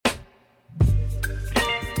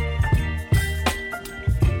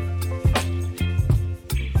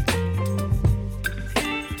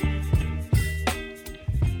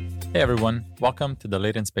Hey everyone, welcome to the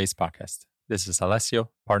Latent Space podcast. This is Alessio,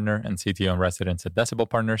 partner and CTO in residence at Decibel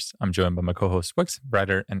Partners. I'm joined by my co-host Wix,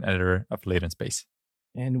 writer and editor of Latent Space.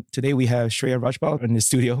 And today we have Shreya Rajpal in the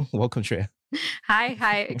studio. Welcome, Shreya.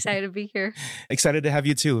 Hi. Excited to be here. Excited to have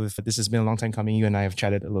you too. This has been a long time coming. You and I have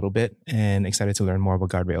chatted a little bit and excited to learn more about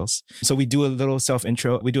Guardrails. So we do a little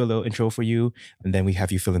self-intro. We do a little intro for you and then we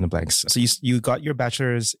have you fill in the blanks. So you got your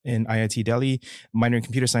bachelor's in IIT Delhi, minor in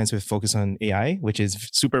computer science with focus on AI, which is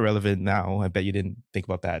super relevant now. I bet you didn't think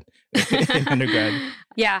about that in undergrad.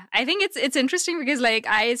 Yeah, I think it's interesting because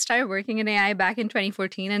I started working in AI back in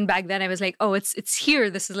 2014, and back then I was like, oh, it's here.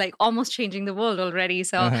 This is almost changing the world already.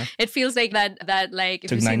 So it feels like that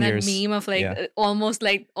if you've seen that meme of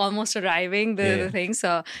almost arriving the thing.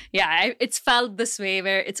 So it's felt this way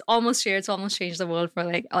where it's almost here. It's almost changed the world for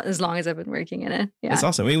as long as I've been working in it. Yeah, it's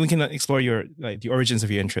awesome. We can explore the origins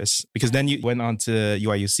of your interests, because then you went on to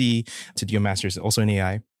UIUC to do your master's also in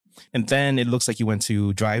AI. And then it looks like you went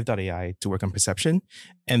to Drive.ai to work on perception,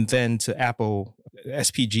 and then to Apple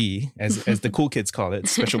SPG, as the cool kids call it,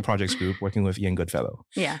 Special Projects Group, working with Ian Goodfellow.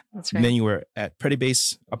 Yeah, that's right. And then you were at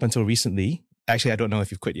Predibase up until recently. Actually, I don't know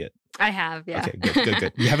if you've quit yet. I have, yeah. Okay,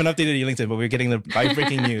 good. You haven't updated your LinkedIn, but we're getting the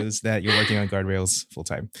live-breaking news that you're working on Guardrails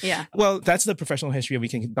full-time. Yeah. Well, that's the professional history. We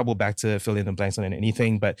can double back to fill in the blanks on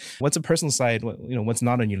anything. But what's a personal side? What's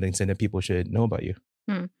not on your LinkedIn that people should know about you?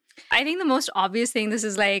 I think the most obvious thing, this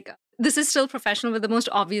is still professional, but the most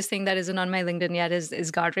obvious thing that isn't on my LinkedIn yet is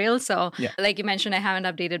Guardrails. So like you mentioned, I haven't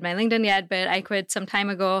updated my LinkedIn yet, but I quit some time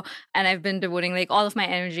ago and I've been devoting all of my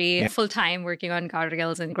energy full time working on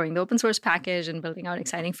Guardrails and growing the open source package and building out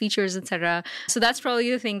exciting features, etc. So that's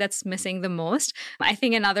probably the thing that's missing the most. I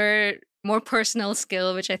think another more personal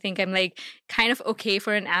skill, which I think I'm kind of okay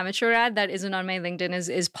for an amateur at, that isn't on my LinkedIn,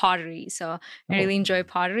 is pottery. So I really enjoy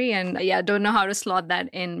pottery, and don't know how to slot that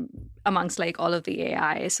in amongst all of the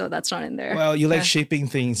AI. So that's not in there. Well, you like shaping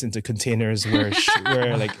things into containers where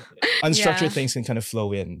unstructured things can kind of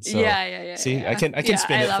flow in. So, See, I can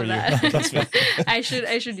spin it for you. I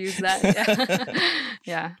should use that.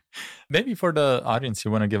 Yeah. Maybe for the audience,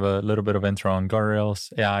 you want to give a little bit of intro on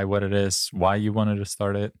Guardrails, AI, what it is, why you wanted to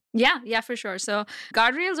start it. Yeah, for sure. So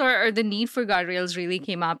Guardrails or the need for Guardrails really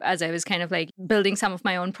came up as I was kind of building some of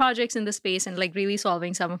my own projects in the space and really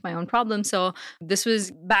solving some of my own problems. So this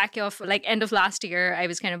was back of end of last year. I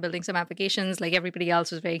was kind of building some applications, everybody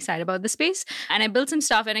else was very excited about the space. And I built some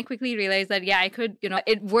stuff and I quickly realized that, I could,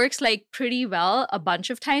 it works pretty well a bunch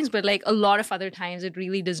of times, but a lot of other times it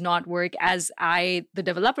really does not work as I, the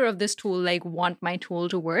developer of this tool, want my tool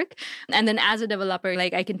to work. And then as a developer,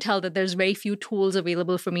 I can tell that there's very few tools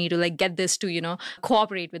available for me to get this to,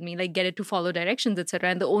 cooperate with me, get it to follow directions, etc.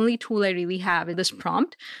 And the only tool I really have is this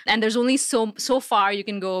prompt. And there's only so far you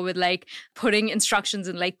can go with putting instructions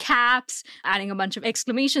in caps, adding a bunch of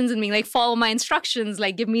exclamations and being follow my instructions,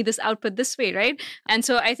 give me this output this way, right? And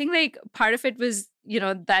so I think part of it was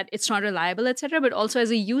that it's not reliable, etc. But also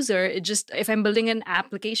as a user, if I'm building an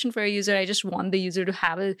application for a user, I just want the user to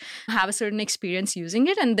have a certain experience using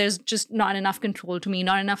it. And there's just not enough control to me,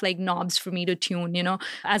 not enough knobs for me to tune,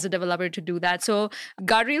 as a developer to do that. So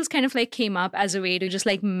Guardrails kind of came up as a way to just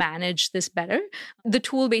manage this better. The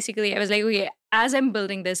tool basically, I was okay, as I'm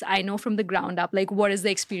building this, I know from the ground up, what is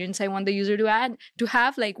the experience I want the user to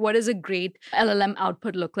have, what does a great LLM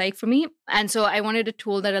output look like for me? And so I wanted a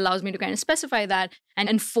tool that allows me to kind of specify that and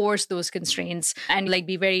enforce those constraints and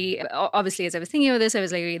be very, obviously, as I was thinking of this, I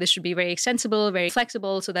was this should be very extensible, very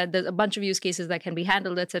flexible, so that there's a bunch of use cases that can be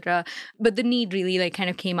handled, etc. But the need really kind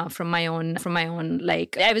of came up from my own,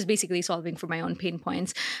 I was basically solving for my own pain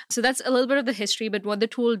points. So that's a little bit of the history. But what the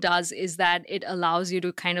tool does is that it allows you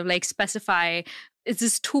to kind of specify. It's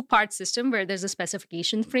this two-part system where there's a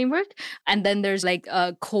specification framework and then there's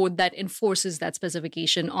a code that enforces that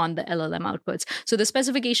specification on the LLM outputs. So the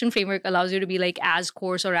specification framework allows you to be as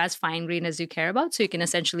coarse or as fine-grained as you care about. So you can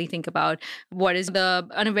essentially think about what is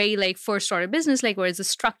on a very first-order business, what is the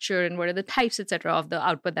structure and what are the types, etc. of the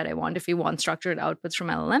output that I want if you want structured outputs from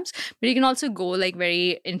LLMs. But you can also go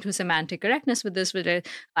very into semantic correctness with this.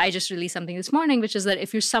 I just released something this morning, which is that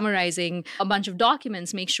if you're summarizing a bunch of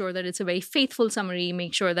documents, make sure that it's a very faithful summary,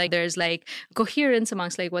 make sure that there's coherence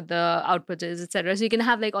amongst what the output is, etc. So you can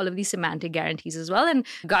have all of these semantic guarantees as well. And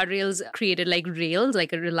Guardrails created Rails, a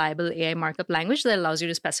reliable AI markup language that allows you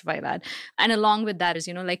to specify that. And along with that is,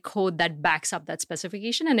 code that backs up that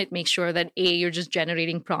specification, and it makes sure that you're just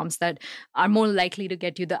generating prompts that are more likely to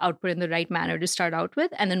get you the output in the right manner to start out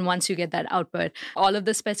with. And then once you get that output, all of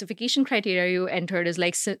the specification criteria you entered is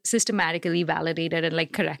systematically validated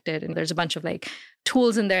and corrected. And there's a bunch of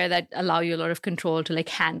tools in there that allow you a lot of control to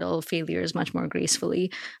handle failures much more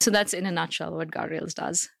gracefully. So that's in a nutshell what Guardrails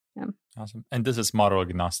does. Yeah. Awesome. And this is model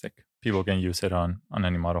agnostic. People can use it on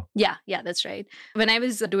any model. Yeah, that's right. When I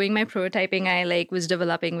was doing my prototyping, I was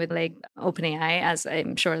developing with OpenAI, as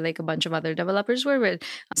I'm sure a bunch of other developers were. But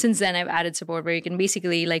since then, I've added support where you can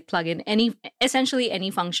basically plug in essentially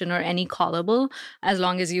any function or any callable, as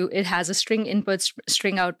long as it has a string input,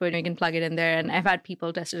 string output, you can plug it in there. And I've had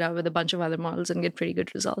people test it out with a bunch of other models and get pretty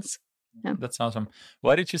good results. Yeah. That's awesome.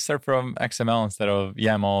 Why did you start from XML instead of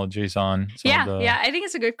YAML, JSON? Yeah, I think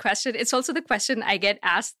it's a good question. It's also the question I get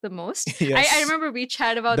asked the most. Yes. I remember we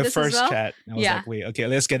chatted about this as well. The first chat, I was like, wait, okay,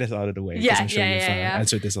 let's get it out of the way. Yeah, I'm sure you've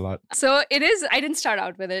answered this a lot. So it is, I didn't start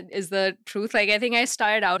out with it, is the truth. I think I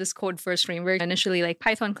started out this code first framework, initially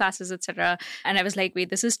Python classes, etc. And I was like, wait,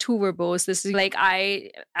 this is too verbose. This is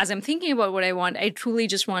as I'm thinking about what I want, I truly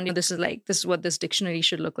just want, this is what this dictionary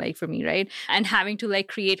should look like for me, right? And having to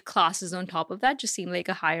create classes on top of that just seemed like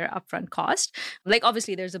a higher upfront cost.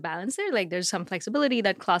 Obviously there's a balance there. There's some flexibility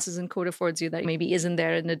that classes and code affords you that maybe isn't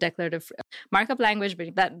there in a declarative markup language,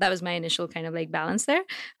 but that was my initial kind of balance there.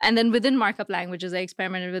 And then within markup languages, I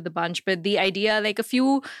experimented with a bunch, but the idea, a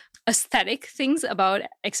few aesthetic things about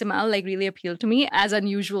XML really appealed to me, as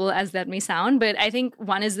unusual as that may sound. But I think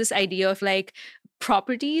one is this idea of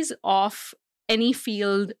properties of any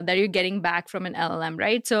field that you're getting back from an LLM,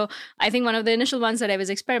 right? So I think one of the initial ones that I was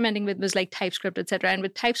experimenting with was TypeScript, etc. And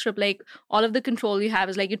with TypeScript, all of the control you have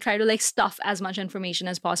is you try to stuff as much information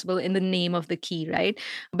as possible in the name of the key, right?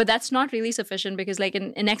 But that's not really sufficient because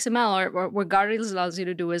in XML or what Guardrails allows you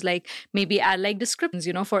to do is maybe add descriptions,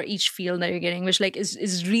 for each field that you're getting, which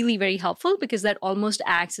is really very helpful because that almost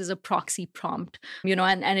acts as a proxy prompt,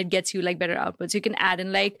 and it gets you better outputs. You can add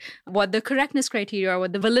in what the correctness criteria or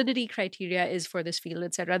what the validity criteria is for this field,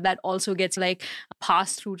 etc. That also gets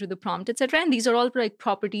passed through to the prompt, etc. And these are all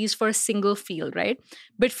properties for a single field, right?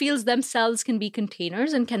 But fields themselves can be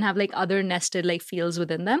containers and can have other nested fields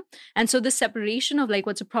within them. And so the separation of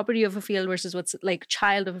what's a property of a field versus what's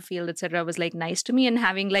child of a field, etc. was nice to me. And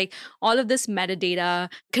having all of this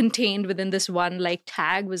metadata contained within this one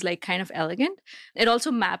tag was kind of elegant. It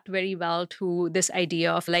also mapped very well to this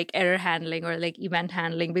idea of error handling or event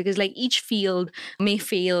handling, because each field may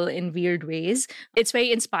fail in weird ways. It's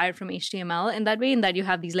very inspired from HTML in that way, in that you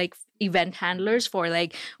have these event handlers for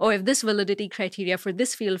if this validity criteria for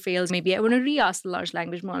this field fails, maybe I want to re-ask the large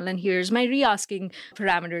language model, and here's my re-asking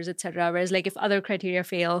parameters, etc. Whereas if other criteria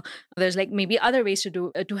fail, there's maybe other ways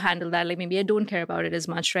to handle that. Maybe I don't care about it as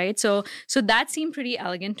much, right? So that seemed pretty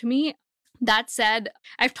elegant to me. That said,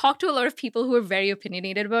 I've talked to a lot of people who are very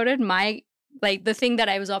opinionated about it. The thing that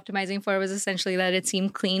I was optimizing for was essentially that it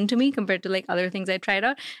seemed clean to me compared to other things I tried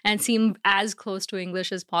out, and seemed as close to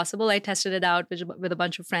English as possible. I tested it out with a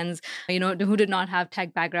bunch of friends, who did not have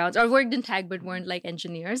tech backgrounds or worked in tech but weren't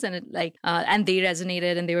engineers, and it and they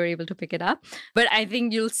resonated and they were able to pick it up. But I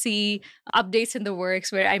think you'll see updates in the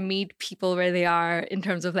works where I meet people where they are in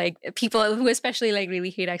terms of people who especially really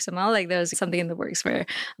hate XML. There's something in the works where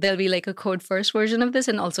there'll be a code first version of this,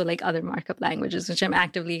 and also other markup languages, which I'm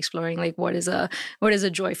actively exploring. What is a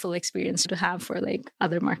joyful experience to have for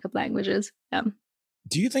other markup languages. Yeah.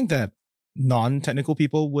 Do you think that non-technical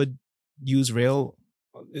people would use Rail?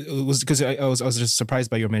 It was because I was just surprised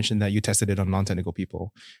by your mention that you tested it on non-technical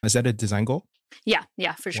people. Is that a design goal? Yeah,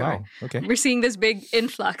 for sure. Wow. Okay. We're seeing this big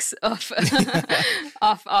influx of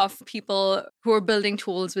of people who are building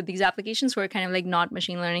tools with these applications who are kind of not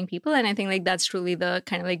machine learning people. And I think that's truly the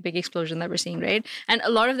kind of big explosion that we're seeing, right? And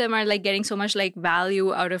a lot of them are getting so much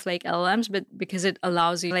value out of LLMs, but because it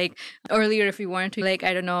allows you earlier, if you wanted to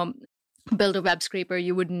I don't know, build a web scraper,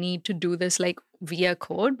 you would need to do this via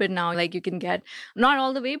code, but now you can get not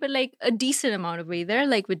all the way, but a decent amount of way there,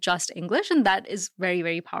 with just English, and that is very,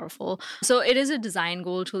 very powerful. So it is a design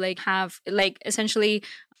goal to have essentially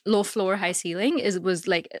low floor, high ceiling was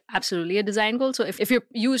absolutely a design goal. So if you're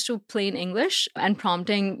used to plain English and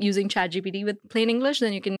prompting using ChatGPT with plain English,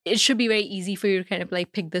 then it should be very easy for you to kind of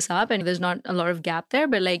pick this up, and there's not a lot of gap there,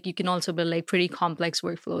 but you can also build pretty complex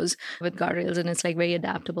workflows with Guardrails, and it's very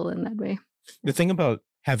adaptable in that way. The thing about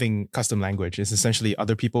having custom language is essentially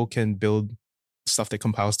other people can build stuff that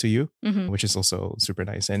compiles to you, which is also super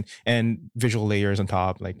nice, and visual layers on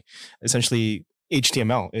top, essentially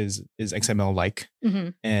HTML is XML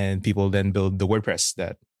and people then build the WordPress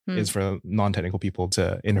that is for non-technical people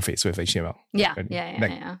to interface with HTML.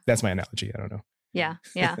 Yeah. That's my analogy. I don't know. Yeah.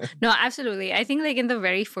 No, absolutely. I think in the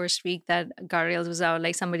very first week that Guardrails was out,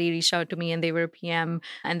 somebody reached out to me and they were a PM,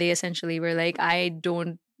 and they essentially were I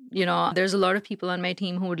don't there's a lot of people on my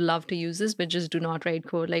team who would love to use this, but just do not write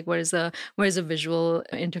code. Like, where is a visual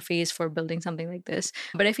interface for building something like this?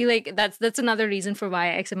 But I feel like that's another reason for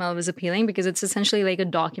why XML was appealing, because it's essentially like a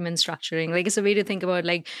document structuring. Like, it's a way to think about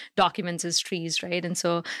like documents as trees, right? And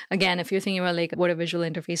so again, if you're thinking about like what a visual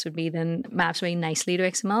interface would be, then maps very nicely to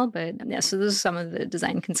XML. But yeah, so those are some of the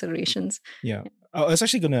design considerations. Yeah. I was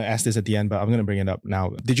actually going to ask this at the end, but I'm going to bring it up now.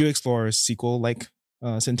 Did you explore SQL-like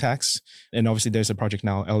syntax? And obviously there's a project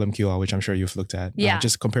now, LMQL, which I'm sure you've looked at. Yeah.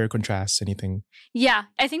 Just compare, contrast, anything. Yeah.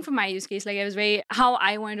 I think for my use case, like how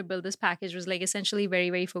I wanted to build this package was like essentially very,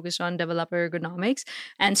 very focused on developer ergonomics.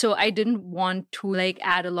 And so I didn't want to like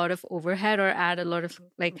add a lot of overhead or add a lot of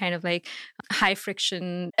like kind of like high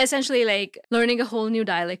friction, essentially like learning a whole new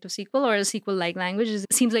dialect of SQL or a SQL-like language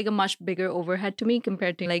seems like a much bigger overhead to me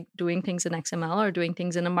compared to like doing things in XML or doing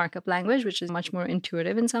things in a markup language, which is much more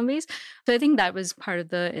intuitive in some ways. So I think that was part of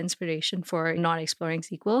the inspiration for not exploring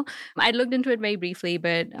SQL. I looked into it very briefly,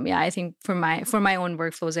 but yeah, I think for my own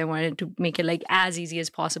workflows, I wanted to make it like as easy as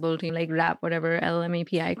possible to like wrap whatever LLM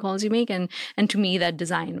API calls you make. And to me, that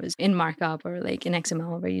design was in markup or like in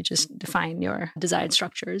XML, where you just define your desired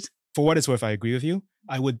structures. For what it's worth, I agree with you.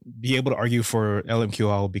 I would be able to argue for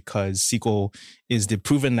LMQL because SQL is the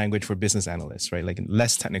proven language for business analysts, right? Like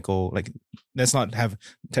less technical, like let's not have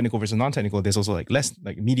technical versus non-technical. There's also like less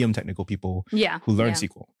like medium technical people who learn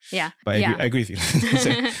SQL. Yeah. But I agree with you.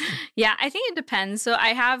 Yeah, I think it depends. So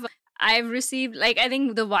I've received like, I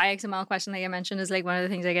think the why XML question, like I mentioned, is like one of the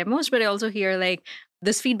things I get most, but I also hear like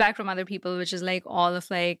this feedback from other people, which is like all of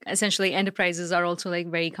like essentially enterprises are also like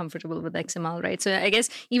very comfortable with XML, right? So I guess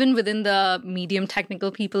even within the medium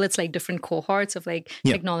technical people, it's like different cohorts of like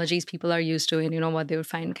technologies people are used to and what they would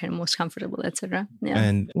find kind of most comfortable, etc. Yeah.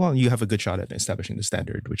 And well, you have a good shot at establishing the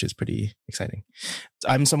standard, which is pretty exciting.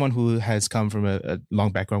 I'm someone who has come from a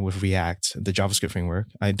long background with React, the JavaScript framework.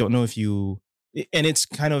 I don't know if you... And it's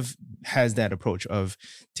kind of has that approach of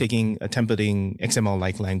taking a templating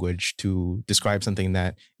XML-like language to describe something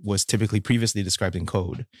that was typically previously described in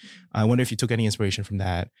code. I wonder if you took any inspiration from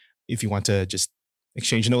that, if you want to just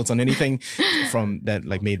exchange notes on anything from that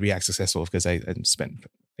like made React successful, because I spent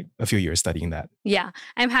a few years studying that. Yeah,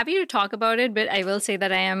 I'm happy to talk about it, but I will say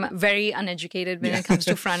that I am very uneducated when it comes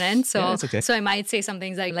to front end. So, so I might say some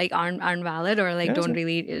things like aren't valid or like don't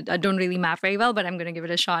really map very well, but I'm going to give it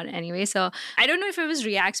a shot anyway. So I don't know if it was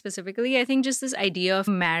React specifically. I think just this idea of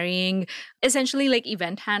marrying essentially like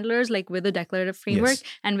event handlers like with a declarative framework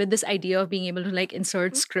and with this idea of being able to like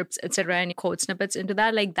insert scripts, etc., and code snippets into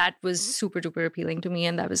that, like that was super duper appealing to me.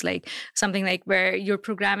 And that was like something like where you're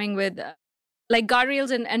programming with like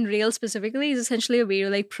Guardrails and Rails specifically is essentially a way to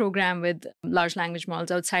like program with large language models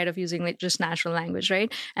outside of using like just natural language, right?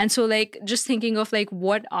 And so like just thinking of like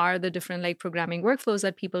what are the different like programming workflows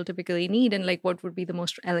that people typically need and like what would be the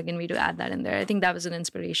most elegant way to add that in there. I think that was an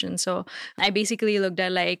inspiration. So I basically looked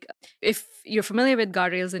at like, if you're familiar with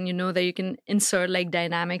Guardrails and you know that you can insert like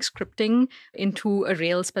dynamic scripting into a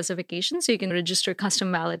Rails specification. So you can register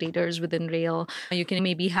custom validators within Rail. You can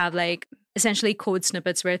maybe have like essentially code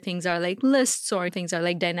snippets where things are like lists or things are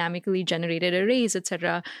like dynamically generated arrays,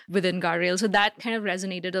 etc., within Guardrails. So that kind of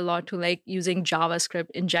resonated a lot to like using JavaScript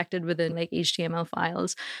injected within like HTML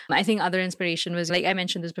files. I think other inspiration was like, I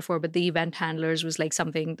mentioned this before, but the event handlers was like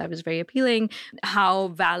something that was very appealing. How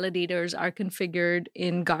validators are configured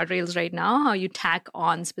in Guardrails right now, how you tack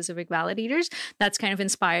on specific validators. That's kind of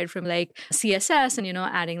inspired from like CSS and,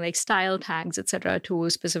 adding like style tags, etc., to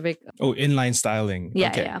specific. Oh, inline styling.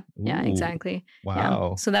 Yeah, okay. Yeah, exactly.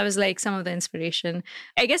 Wow. Yeah. So that was like some of the inspiration.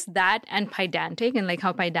 I guess that and Pydantic and like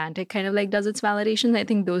how Pydantic kind of like does its validation. I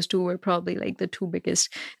think those two were probably like the two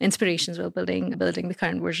biggest inspirations while building the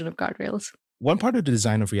current version of Guardrails. One part of the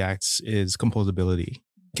design of React is composability.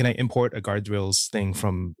 Can I import a Guardrails thing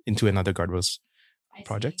into another Guardrails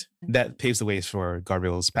project? That paves the way for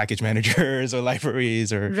Guardrails package managers or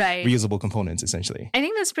libraries or reusable components, essentially. I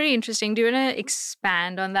think that's pretty interesting. Do you want to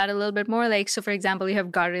expand on that a little bit more? Like, so for example, you have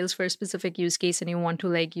Guardrails for a specific use case and you want to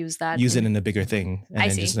like use that. Use it in a bigger thing and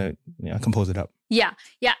then just compose it up. Yeah.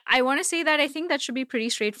 I want to say that I think that should be pretty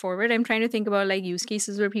straightforward. I'm trying to think about like use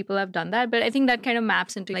cases where people have done that, but I think that kind of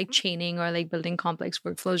maps into like chaining or like building complex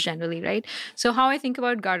workflows generally, right? So how I think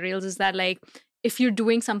about Guardrails is that like, if you're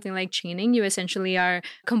doing something like chaining, you essentially are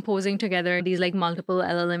composing together these like multiple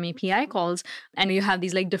LLM API calls, and you have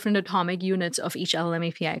these like different atomic units of each LLM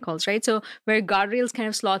API calls, right? So where Guardrails kind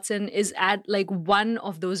of slots in is at like one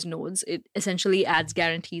of those nodes. It essentially adds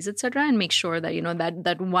guarantees, etc., and makes sure that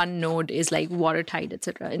that one node is like watertight,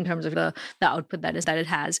 etc., in terms of the output that it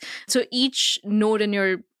has. So each node in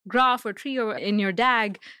your graph or tree or in your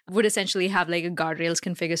DAG would essentially have like a guardrails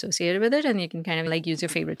config associated with it. And you can kind of like use your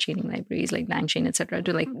favorite chaining libraries like LangChain, etc.,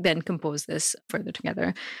 to like then compose this further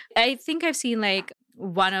together. I think I've seen like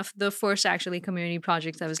one of the first actually community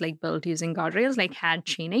projects that was like built using guardrails, like had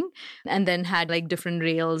chaining and then had like different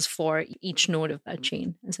rails for each node of that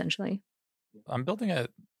chain, essentially. I'm building an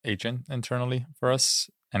agent internally for us.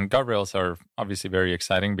 And guardrails are obviously very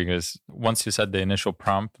exciting because once you set the initial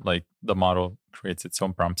prompt, like the model creates its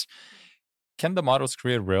own prompts. Can the models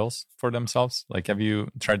create rails for themselves? Like, have you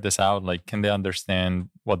tried this out? Like, can they understand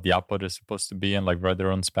what the output is supposed to be and like write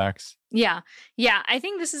their own specs? Yeah. I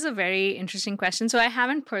think this is a very interesting question. So I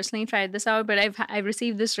haven't personally tried this out, but I've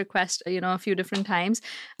received this request, a few different times.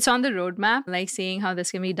 It's on the roadmap, like seeing how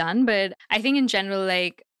this can be done. But I think in general,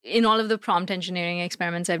 like in all of the prompt engineering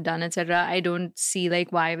experiments I've done, etc., I don't see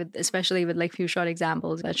like why, especially with like few short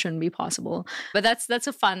examples, that shouldn't be possible. But that's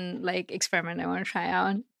a fun like experiment I want to try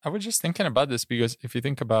out. I was just thinking about this because if you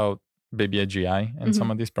think about Baby AGI and some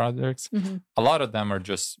of these projects, a lot of them are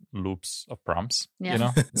just loops of prompts,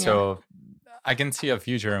 So I can see a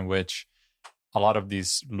future in which a lot of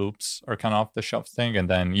these loops are kind of off the shelf thing, and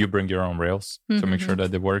then you bring your own rails to make sure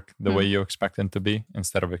that they work the way you expect them to be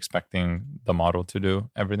instead of expecting the model to do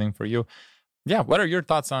everything for you. Yeah. What are your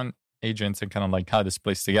thoughts on agents and kind of like how this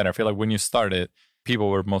plays together? I feel like when you started, people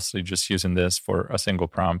were mostly just using this for a single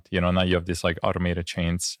prompt. Now you have these like automated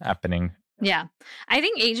chains happening. Yeah. I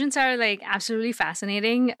think agents are like absolutely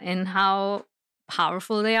fascinating in how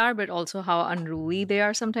powerful they are, but also how unruly they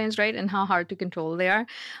are sometimes, right? And how hard to control they are.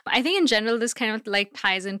 I think in general, this kind of like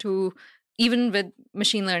ties into even with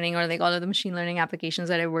machine learning or like all of the machine learning applications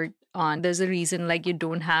that I worked on, there's a reason like you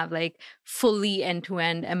don't have like fully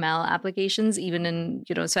end-to-end ML applications, even in,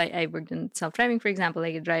 so I worked in self-driving, for example,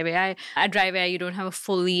 like at Drive AI. At Drive AI, you don't have a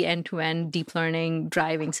fully end-to-end deep learning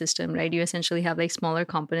driving system, right? You essentially have like smaller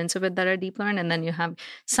components of it that are deep learned, and then you have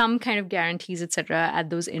some kind of guarantees, etc., at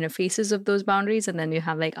those interfaces of those boundaries, and then you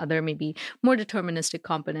have like other maybe more deterministic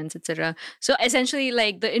components, etc. So essentially,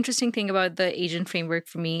 like the interesting thing about the agent framework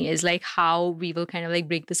for me is like how we will kind of like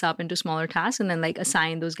break this up into smaller tasks and then like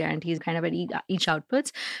assign those guarantees kind of at each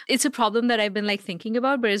outputs. It's a problem that I've been like thinking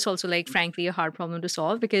about, but it's also like frankly a hard problem to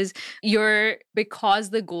solve because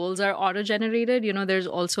the goals are auto-generated, there's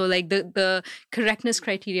also like the correctness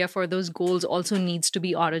criteria for those goals also needs to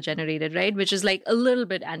be auto-generated, right? Which is like a little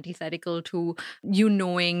bit antithetical to you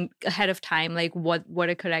knowing ahead of time like what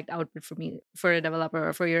a correct output for a developer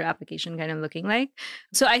or for your application kind of looking like.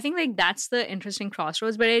 So I think like that's the interesting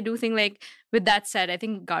crossroads. But I do think like with that said, I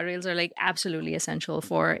think guardrails are like absolutely essential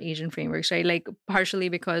for agent frameworks, right? Like partially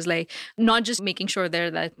because like not just making sure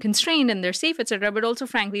they're like constrained and they're safe, etc., but also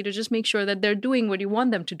frankly to just make sure that they're doing what you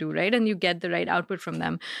want them to do, right? And you get the right output from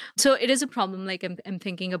them. So it is a problem like I'm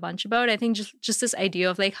thinking a bunch about. I think just this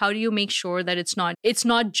idea of like how do you make sure that it's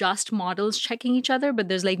not just models checking each other, but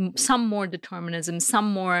there's like some more determinism,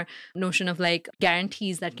 some more notion of like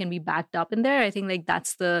guarantees that can be backed up in there. I think like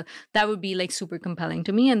that would be like super compelling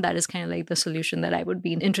to me, and that is kind of like the solution that I would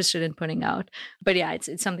be interested in putting out. But yeah,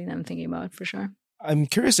 it's something that I'm thinking about for sure. I'm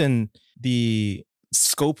curious in the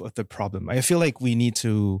scope of the problem. I feel like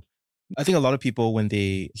I think a lot of people, when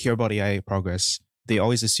they hear about AI progress, they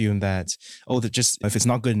always assume that, if it's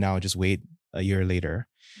not good now, just wait a year later.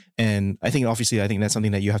 And I think that's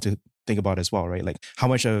something that you have to think about as well, right? Like how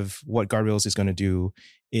much of what Guardrails is going to do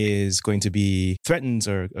is going to be threatened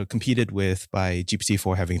or competed with by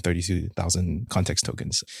GPT-4 having 32,000 context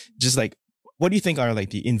tokens. Just like, what do you think are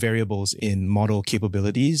like the invariables in model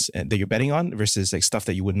capabilities that you're betting on versus like stuff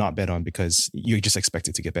that you would not bet on because you just expect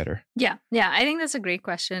it to get better? Yeah. I think that's a great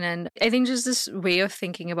question. And I think just this way of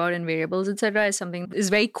thinking about invariables, etc., is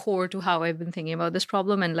very core to how I've been thinking about this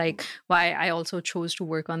problem and like why I also chose to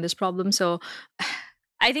work on this problem. So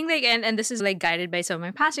I think like, and this is like guided by some of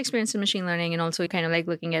my past experience in machine learning and also kind of like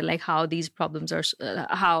looking at like how these problems are,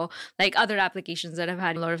 how like other applications that have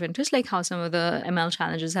had a lot of interest, like how some of the ML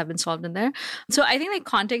challenges have been solved in there. So I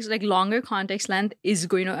think like longer context length is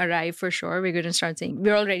going to arrive for sure.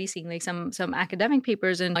 We're already seeing like some academic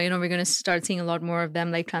papers and, we're going to start seeing a lot more of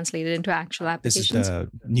them like translated into actual applications. This is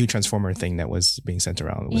the new transformer thing that was being sent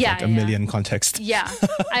around with like a million context. Yeah.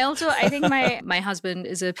 I think my husband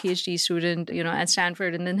is a PhD student, at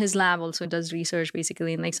Stanford. And then his lab also does research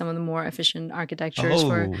basically in like some of the more efficient architectures.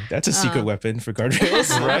 That's a secret weapon for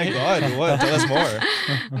Guardrails. Oh my God, what? Tell us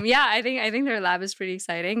more. Yeah, I think their lab is pretty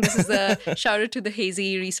exciting. This is a shout out to the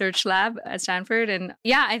Hazy Research Lab at Stanford. And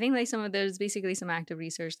yeah, I think like there's basically some active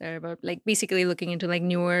research there about like basically looking into like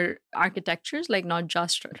newer architectures, like not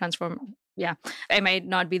just Yeah. I might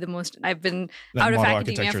not be the most, I've been like out of model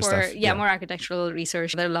academia for, stuff. more architectural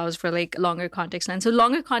research that allows for like longer context length. So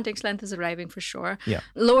longer context length is arriving for sure. Yeah.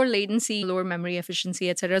 Lower latency, lower memory efficiency,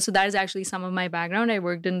 etc. So that is actually some of my background. I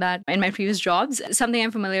worked in that in my previous jobs. Something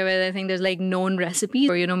I'm familiar with, I think there's like known recipes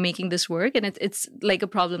for, making this work. And it's like a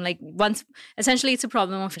problem. Like essentially it's a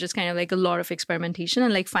problem of just kind of like a lot of experimentation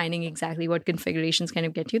and like finding exactly what configurations kind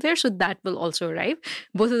of get you there. So that will also arrive.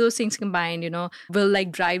 Both of those things combined, will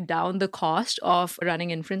like drive down the cost of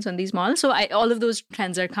running inference on these models. So all of those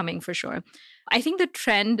trends are coming for sure. I think the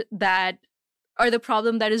trend or the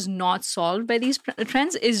problem that is not solved by these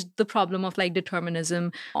trends is the problem of like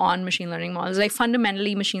determinism on machine learning models. Like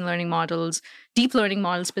fundamentally machine learning models, deep learning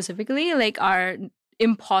models specifically, like are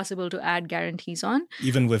impossible to add guarantees on.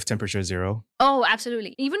 Even with temperature 0? Oh,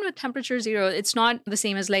 absolutely. Even with temperature 0, it's not the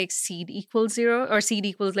same as like seed equals 0 or seed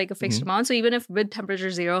equals like a fixed amount. So even if with temperature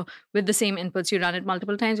 0, with the same inputs, you run it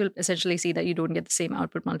multiple times, you'll essentially see that you don't get the same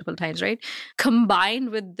output multiple times, right? Combined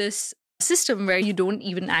with this system where you don't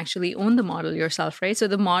even actually own the model yourself, right? So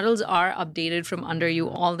the models are updated from under you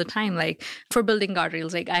all the time. Like for building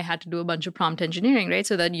guardrails, like I had to do a bunch of prompt engineering, right?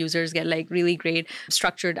 So that users get like really great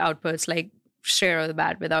structured outputs, like share or the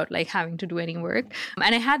bad without like having to do any work.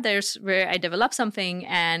 And I had this where I developed something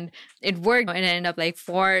and it worked and it ended up like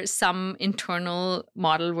for some internal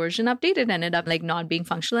model version update, it ended up like not being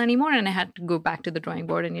functional anymore. And I had to go back to the drawing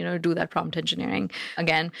board and, do that prompt engineering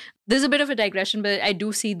again. There's a bit of a digression, but I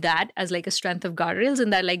do see that as like a strength of Guardrails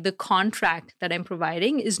and that like the contract that I'm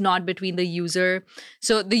providing is not between the user.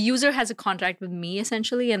 So the user has a contract with me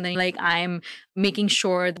essentially. And then like I'm making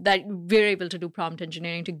sure that we're able to do prompt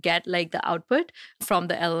engineering to get like the output from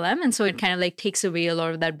the LLM. And so it kind of like takes away a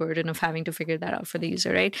lot of that burden of having to figure that out for the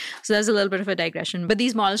user, right? So that's a little bit of a digression. But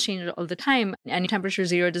these models change all the time. And temperature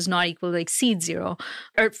 0 does not equal like seed 0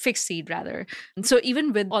 or fixed seed rather. And so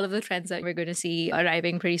even with all of the trends that we're going to see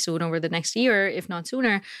arriving pretty soon over the next year, if not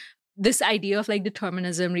sooner, this idea of like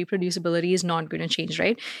determinism, reproducibility is not going to change,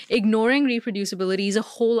 right? Ignoring reproducibility is a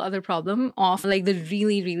whole other problem of like the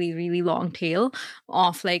really, really, really long tail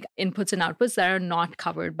of like inputs and outputs that are not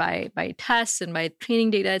covered by tests and by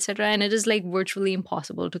training data, etc. And it is like virtually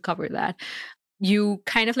impossible to cover that. You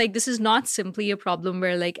kind of like, this is not simply a problem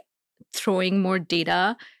where like throwing more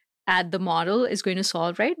data at the model is going to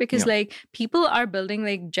solve, right? Because like people are building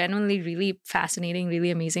like genuinely really fascinating,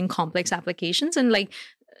 really amazing, complex applications.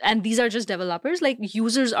 And these are just developers. Like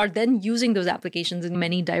users are then using those applications in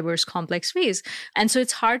many diverse, complex ways. And so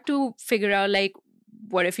it's hard to figure out like,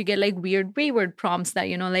 what if you get like weird wayward prompts that,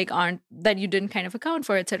 like aren't, that you didn't kind of account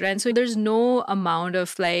for, et cetera. And so there's no amount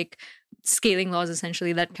of like scaling laws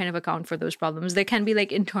essentially that kind of account for those problems. There can be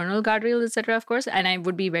like internal guardrails, etc., of course. And I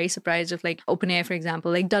would be very surprised if like OpenAI, for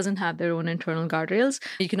example, like doesn't have their own internal guardrails.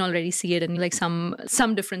 You can already see it in like some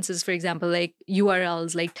differences. For example, like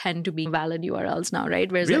URLs like tend to be valid URLs now,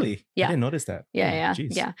 right? Whereas really? Like, yeah. I didn't notice that. Yeah.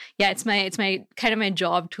 It's my kind of my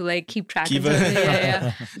job to like keep track of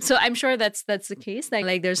it. So I'm sure that's the case.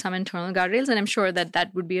 Like there's some internal guardrails, and I'm sure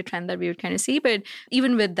that would be a trend that we would kind of see. But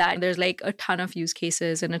even with that, there's like a ton of use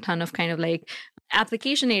cases and a ton of kind of like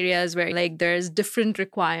application areas where like there's different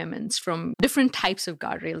requirements from different types of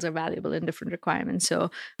guardrails are valuable in different requirements.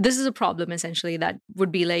 So this is a problem essentially that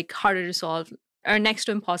would be like harder to solve or next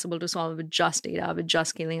to impossible to solve with just data, with just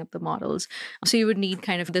scaling up the models. So you would need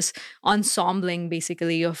kind of this ensembling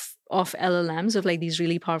basically of LLMs, of like these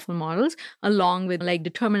really powerful models, along with like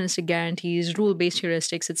deterministic guarantees, rule-based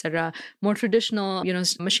heuristics, etc., more traditional,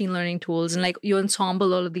 machine learning tools. And like you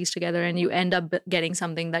ensemble all of these together and you end up getting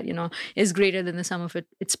something that, is greater than the sum of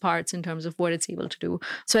its parts in terms of what it's able to do.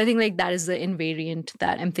 So I think like that is the invariant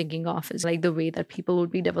that I'm thinking of is like the way that people would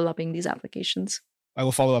be developing these applications. I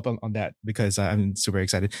will follow up on that because I'm super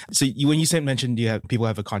excited. So when you mentioned people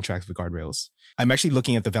have a contract with Guardrails, I'm actually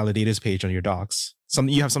looking at the validators page on your docs.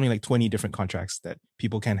 You have something like 20 different contracts that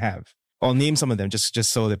people can have. I'll name some of them just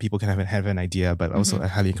so that people can have an idea, but also I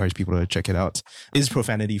highly encourage people to check it out. Is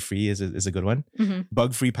profanity free is a good one.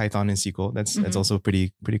 Bug free Python and SQL. That's also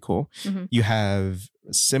pretty cool. You have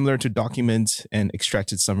similar to document and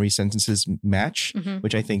extracted summary sentences match,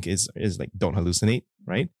 which I think is like don't hallucinate,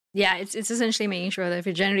 right? Yeah, it's essentially making sure that if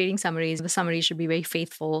you're generating summaries, the summary should be very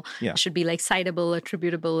faithful. Yeah. Should be like citable,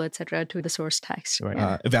 attributable, etc., to the source text. Right.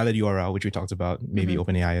 Yeah. A valid URL, which we talked about. Maybe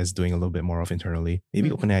OpenAI is doing a little bit more of internally. Maybe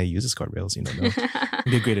OpenAI uses Guardrails. You don't know.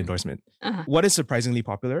 It'd be a great endorsement. What is surprisingly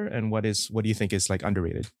popular, and what do you think is like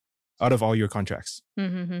underrated out of all your contracts?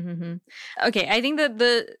 Okay, I think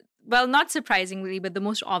that well, not surprisingly, but the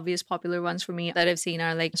most obvious popular ones for me that I've seen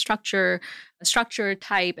are like structure,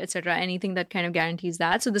 type, etc. Anything that kind of guarantees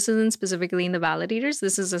that. So this isn't specifically in the validators.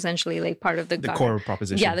 This is essentially like part of the core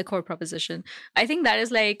proposition. Yeah, the core proposition. I think that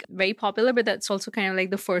is like very popular, but that's also kind of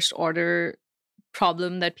like the first order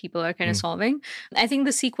problem that people are kind of solving. I think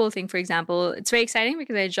the SQL thing, for example, it's very exciting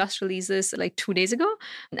because I just released this like 2 days ago.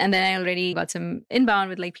 And then I already got some inbound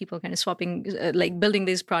with like people kind of swapping, like building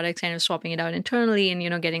these products, kind of swapping it out internally and,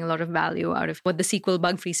 getting a lot of value out of what the SQL,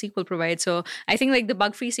 bug-free SQL provides. So I think like the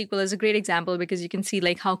bug-free SQL is a great example because you can see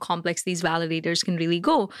like how complex these validators can really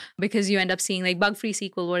go, because you end up seeing like bug-free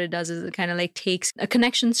SQL, what it does is it kind of like takes a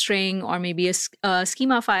connection string or maybe a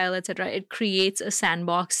schema file, etc. It creates a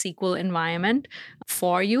sandbox SQL environment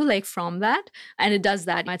for you, like from that. And it does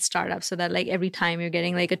that at startup so that like every time you're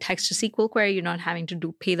getting like a text to SQL query, you're not having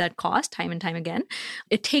to pay that cost time and time again.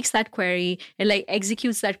 It takes that query, it like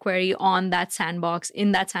executes that query on that sandbox,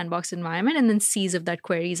 in that sandbox environment, and then sees if that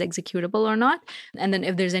query is executable or not. And then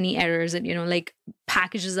if there's any errors, it, like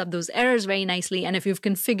packages up those errors very nicely. And if you've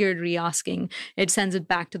configured re-asking, it sends it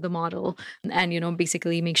back to the model and,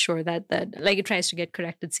 basically make sure that like it tries to get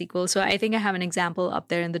corrected SQL. So I think I have an example up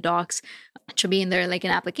there in the docs. It should be in there like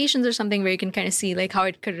in applications or something where you can kind of see like how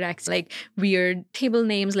it corrects like weird table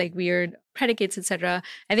names, like weird predicates, etc.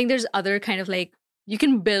 I think there's other kind of like, you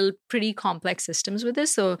can build pretty complex systems with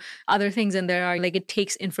this. So other things in there are like it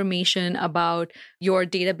takes information about your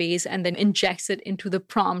database and then injects it into the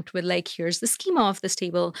prompt with like, here's the schema of this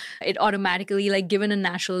table. It automatically, like given a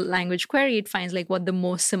natural language query, it finds like what the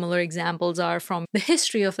most similar examples are from the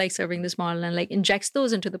history of like serving this model and like injects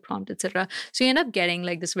those into the prompt, etc. So you end up getting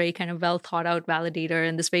like this very kind of well thought out validator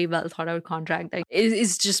and this very well thought out contract that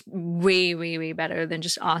is just way, way, way better than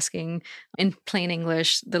just asking in plain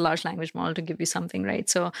English the large language model to give you something, right?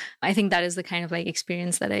 So I think that is the kind of like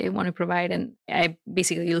experience that I want to provide. And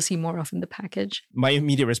you'll see more of in the package. My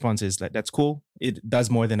immediate response is that that's cool. It does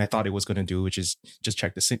more than I thought it was going to do, which is just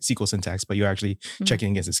check the SQL syntax, but you're actually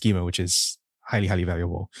checking against the schema, which is highly, highly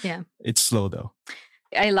valuable. Yeah. It's slow though.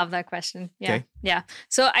 I love that question. Yeah. Okay. Yeah.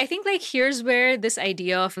 So I think like here's where this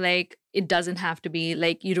idea of like, it doesn't have to be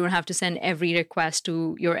like, you don't have to send every request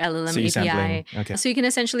to your LLM API. Okay. So you can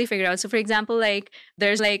essentially figure out. So for example, like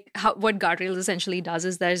there's like what Guardrails essentially does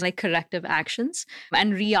is there's like corrective actions,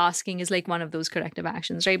 and re-asking is like one of those corrective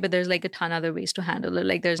actions, right? But there's like a ton of other ways to handle it.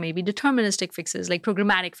 Like there's maybe deterministic fixes, like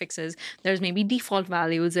programmatic fixes. There's maybe default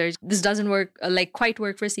values. This doesn't work like quite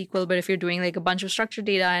work for SQL, but if you're doing like a bunch of structured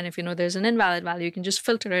data and if there's an invalid value, you can just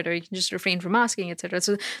filter it or you can just refrain from asking, etc.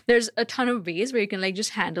 So there's a ton of ways where you can like just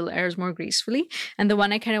handle errors more gracefully. And the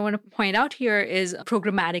one I kind of want to point out here is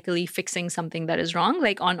programmatically fixing something that is wrong,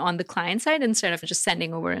 like on the client side, instead of just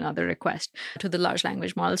sending over another request to the large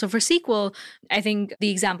language model. So for SQL, I think the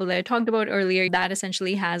example that I talked about earlier, that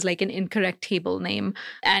essentially has like an incorrect table name.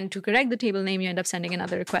 And to correct the table name, you end up sending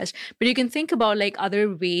another request. But you can think about like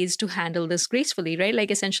other ways to handle this gracefully, right? Like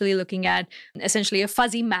essentially looking at essentially a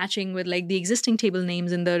fuzzy matching with like the existing table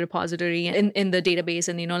names in the repository in the database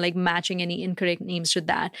and, like matching any incorrect names to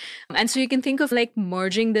that. And so you can think of like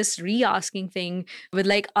merging this re-asking thing with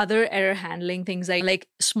like other error handling things like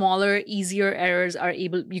smaller, easier errors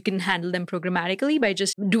you can handle them programmatically by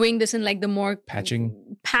just doing this in like the more patching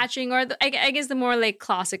or I guess the more like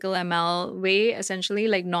classical ML way, essentially,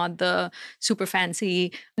 like not the super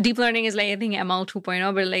fancy deep learning is like I think ML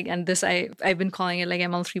 2.0, but like, and this I've been calling it like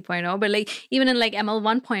ML 3.0, but like even in like ML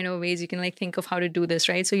 1.0 ways, you can like think of how to do this,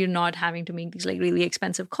 right? So you're not having to make these like really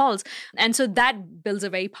expensive calls. And so that builds a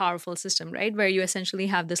very powerful system, right? Where you essentially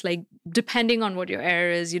have this like, depending on what your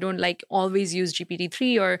error is, you don't like always use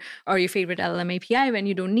GPT-3 or your favorite LLM API when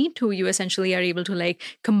you don't need to. You essentially are able to like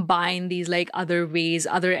combine these like other ways,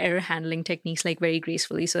 other error handling techniques like very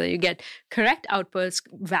gracefully so that you get correct outputs,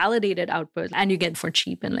 validated outputs, and you get for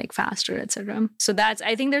cheap and like faster, etc. So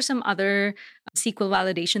I think there's some other SQL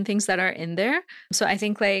validation things that are in there. So I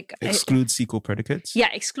think like exclude SQL predicates. Yeah,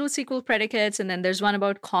 exclude SQL predicates, and then there's one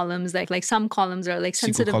about columns. Like some columns are like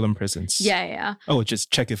sensitive. SQL column presence. Yeah. Oh,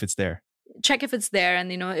 just check if it's there. Check if it's there,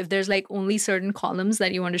 and if there's like only certain columns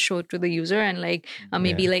that you want to show to the user, and like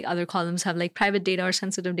maybe like other columns have like private data or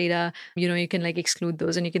sensitive data, you can like exclude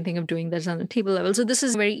those, and you can think of doing this on a table level. So this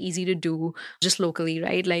is very easy to do just locally,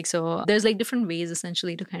 right? Like, so there's like different ways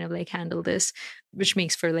essentially to kind of like handle this, which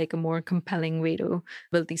makes for like a more compelling way to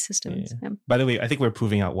build these systems. Yeah. By the way, I think we're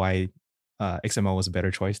proving out why XML was a better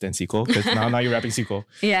choice than SQL, because now you're wrapping SQL.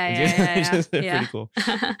 Yeah. Pretty cool.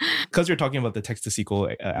 Because you're talking about the text to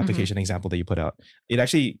SQL application example that you put out, it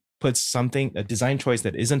actually puts a design choice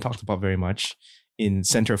that isn't talked about very much in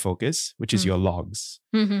center focus, which is your logs.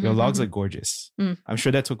 Your logs are gorgeous. I'm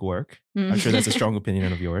sure that took work. I'm sure that's a strong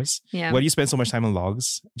opinion of yours. Yeah. Why do you spend so much time on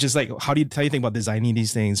logs? Just like, how do you think about designing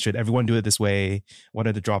these things? Should everyone do it this way? What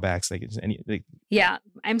are the drawbacks? Yeah,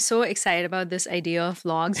 I'm so excited about this idea of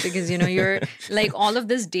logs because, you're like all of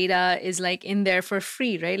this data is like in there for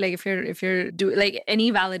free, right? Like if you're do like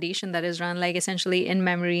any validation that is run, like essentially in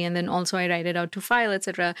memory, and then also I write it out to file,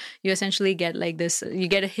 etc. You essentially get like this. You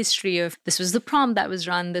get a history of this was the prompt that was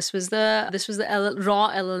run. This was the raw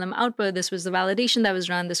LLM output. This was the validation that was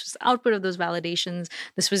run. This was the output of those validations.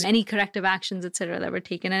 This was any corrective actions, etc. that were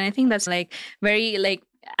taken. And I think that's like very like,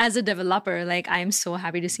 as a developer, like I'm so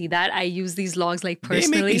happy to see that. I use these logs like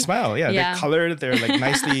personally. They make me smile. Yeah. They're colored. They're like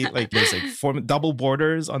nicely like there's like double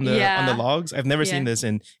borders on the logs. I've never seen this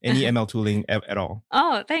in any ML tooling at all.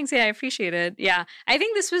 Oh, thanks. Yeah, I appreciate it. Yeah, I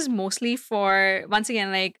think this was mostly for once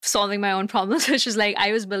again like solving my own problems, which is like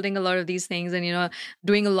I was building a lot of these things and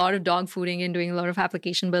doing a lot of dog fooding and doing a lot of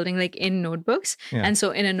application building like in notebooks. Yeah. And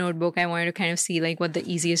so in a notebook, I wanted to kind of see like what the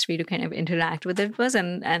easiest way to kind of interact with it was,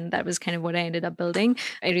 and that was kind of what I ended up building.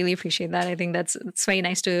 I really appreciate that. I think that's very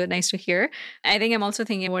nice to hear. I think I'm also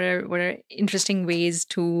thinking what are interesting ways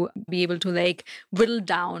to be able to like whittle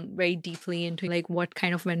down very deeply into like what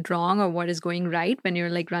kind of went wrong or what is going right when you're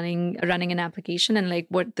like running an application, and like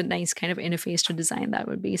what the nice kind of interface to design that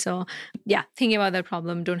would be. So yeah, thinking about that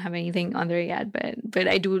problem, don't have anything on there yet, but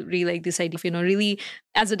I do really like this idea of, really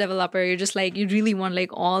as a developer, you're just like, you really want like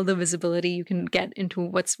all the visibility you can get into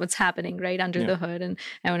what's happening right under the hood. And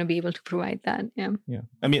I want to be able to provide that. Yeah.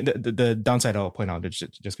 I mean, the downside I'll point out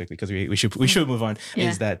just quickly, because we should move on,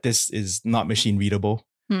 is that this is not machine readable.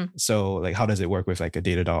 So like, how does it work with like a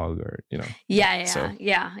Datadog or,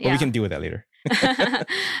 But we can deal with that later.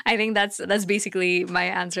 I think that's basically my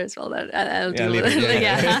answer as well. That I'll deal with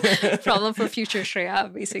it. Problem for future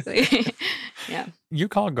Shreya, basically. Yeah. You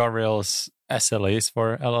call Guardrails SLAs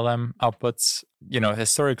for LLM outputs.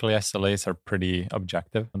 Historically SLAs are pretty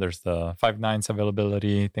objective. There's the 5 nines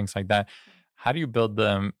availability, things like that. How do you build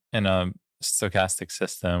them in a stochastic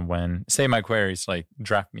system when, say, my query is like,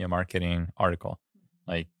 draft me a marketing article?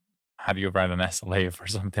 Like, how do you write an SLA for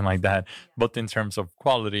something like that? Both in terms of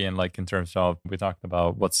quality and like in terms of, we talked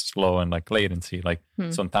about what's slow and like latency. Like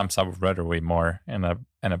sometimes I would rather wait more and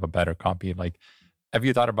have a better copy. Like, have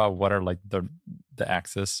you thought about what are like the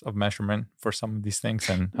axis of measurement for some of these things,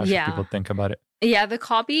 and how should people think about it? Yeah, the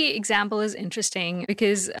copy example is interesting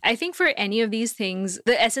because I think for any of these things,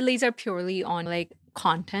 the SLAs are purely on like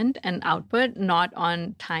content and output, not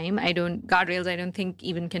on time. Guardrails, I don't think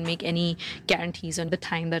even can make any guarantees on the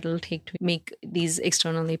time that it'll take to make these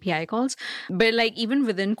external API calls. But like even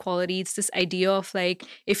within quality, it's this idea of like,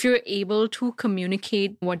 if you're able to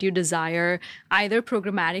communicate what you desire, either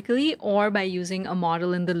programmatically or by using a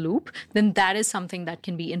model in the loop, then that is something that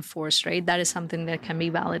can be enforced, right? That is something that can be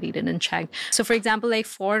validated and checked. So for example, like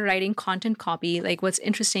for writing content copy, like what's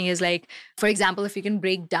interesting is like, for example, if you can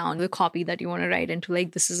break down the copy that you want to write into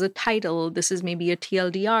like, this is a title, this is maybe a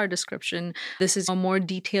TLDR description, this is a more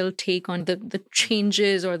detailed take on the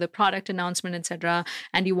changes or the product announcement, etc.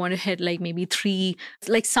 And you want to hit like maybe 3,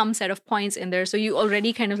 like some set of points in there. So you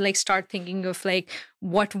already kind of like start thinking of like,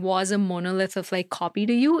 what was a monolith of like copy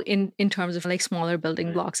to you in terms of like smaller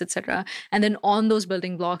building blocks, etc. And then on those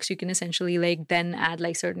building blocks, you can essentially like then add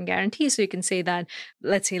like certain guarantees. So you can say that,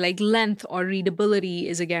 let's say like length or readability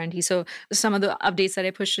is a guarantee. So some of the updates that I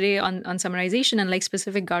pushed today on summarization and like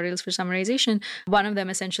specific guardrails for summarization, one of them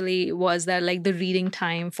essentially was that like the reading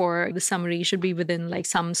time for the summary should be within like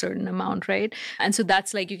some certain amount, right? And so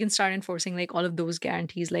that's like, you can start enforcing like all of those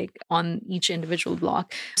guarantees like on each individual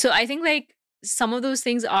block. So I think like some of those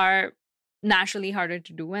things are naturally harder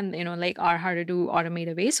to do and, like are harder to automate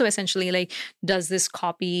away. So essentially like, does this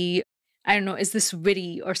copy, I don't know, is this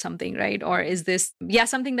witty or something, right? Or is this,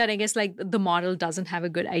 something that I guess like the model doesn't have a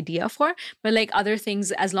good idea for, but like other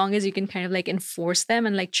things, as long as you can kind of like enforce them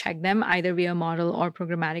and like check them either via model or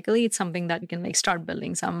programmatically, it's something that you can like start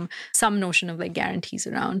building some notion of like guarantees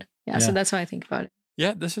around. So that's how I think about it.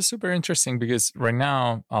 Yeah, this is super interesting because right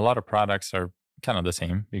now a lot of products are kind of the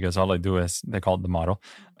same because all I do is they call it the model,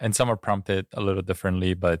 and some are prompted a little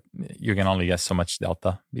differently, but you can only get so much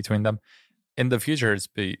delta between them. In the future,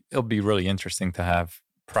 it'll be really interesting to have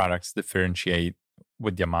products differentiate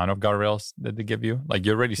with the amount of guardrails that they give you. Like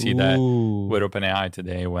you already see that with OpenAI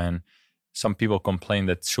today when some people complain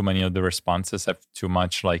that too many of the responses have too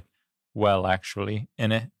much like, well, actually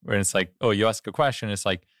in it, where it's like, oh, you ask a question, it's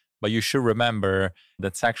like, but you should remember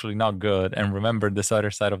that's actually not good, and remember this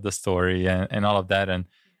other side of the story and all of that. And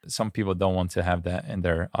some people don't want to have that in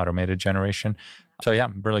their automated generation. So yeah,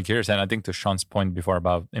 I'm really curious. And I think to Sean's point before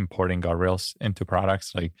about importing guardrails into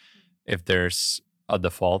products, like if there's a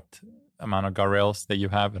default amount of guardrails that you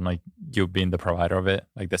have and like you being the provider of it,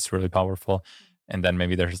 like that's really powerful. And then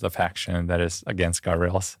maybe there's the faction that is against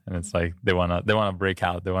guardrails and it's like they wanna break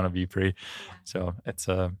out, they wanna be free. So it's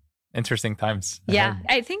interesting times. Yeah,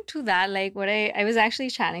 I think to that, like what I was actually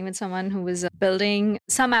chatting with someone who was building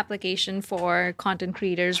some application for content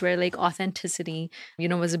creators where like authenticity,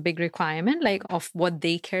 was a big requirement, like of what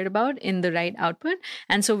they cared about in the right output.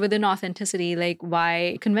 And so within authenticity, like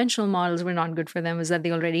why conventional models were not good for them is that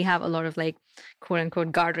they already have a lot of like quote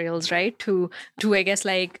unquote guardrails, right? To I guess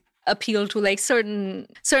like appeal to like certain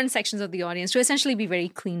sections of the audience to essentially be very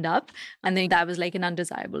cleaned up. And then that was like an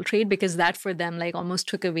undesirable trait because that for them like almost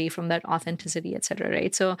took away from that authenticity, etc.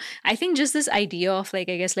 Right. So I think just this idea of like,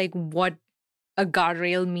 I guess like what a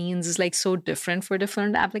guardrail means is like so different for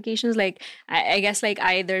different applications. Like I guess like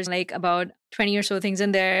there's like about 20 or so things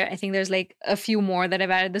in there. I think there's like a few more that I've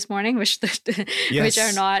added this morning, which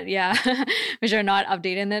are not, which are not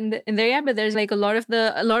updated in there yet. But there's like a lot of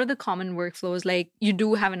the common workflows. Like you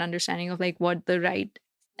do have an understanding of like what the right,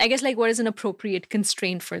 I guess like what is an appropriate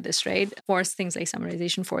constraint for this, right? For things like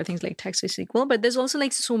summarization, for things like text to SQL. But there's also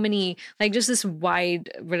like so many, like just this wide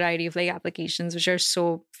variety of like applications, which are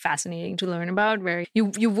so fascinating to learn about, where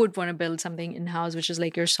you would want to build something in-house, which is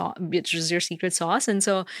like your which is your secret sauce. And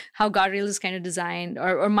so how Guardrails is kind of designed,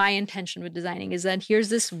 or my intention with designing is that here's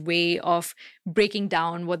this way of breaking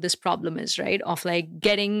down what this problem is, right? Of like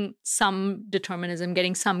getting some determinism,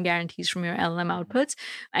 getting some guarantees from your LLM outputs.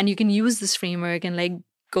 And you can use this framework and like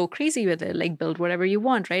go crazy with it, like build whatever you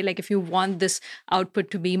want, right? Like if you want this output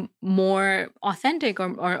to be more authentic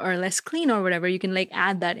or less clean or whatever, you can like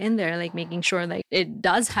add that in there, like making sure like it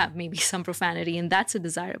does have maybe some profanity and that's a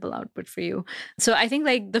desirable output for you. So I think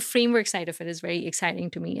like the framework side of it is very exciting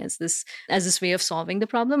to me as this way of solving the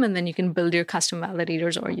problem. And then you can build your custom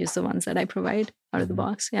validators or use the ones that I provide out of the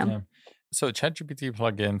box. Yeah. So ChatGPT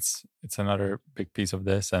plugins, it's another big piece of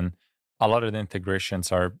this. And a lot of the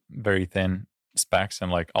integrations are very thin specs and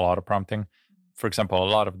like a lot of prompting. For example, a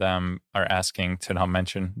lot of them are asking to not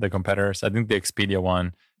mention the competitors. I think the Expedia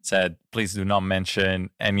one said, please do not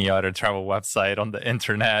mention any other travel website on the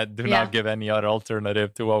internet. Do not give any other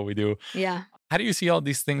alternative to what we do. Yeah. How do you see all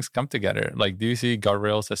these things come together? Like, do you see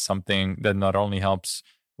Guardrails as something that not only helps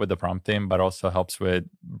with the prompting, but also helps with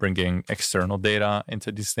bringing external data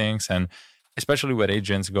into these things? And especially with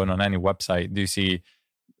agents going on any website, do you see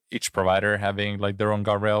each provider having like their own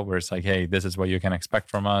guardrail where it's like, hey, this is what you can expect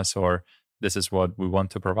from us, or this is what we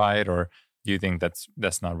want to provide? Or do you think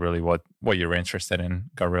that's not really what you're interested in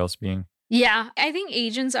guardrails being? Yeah, I think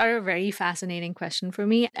agents are a very fascinating question for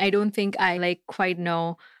me. I don't think I like quite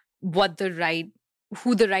know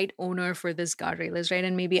who the right owner for this guardrail is, right?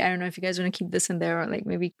 And maybe, I don't know if you guys want to keep this in there or like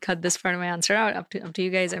maybe cut this part of my answer out, up to you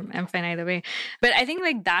guys. I'm fine either way. But I think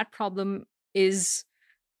like that problem is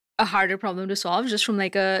a harder problem to solve just from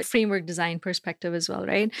like a framework design perspective as well,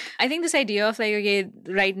 right? I think this idea of like, okay,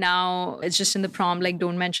 right now it's just in the prompt, like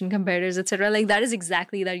don't mention competitors, etc. Like that is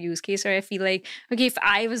exactly that use case where I feel like, okay, if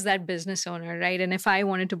I was that business owner, right? And if I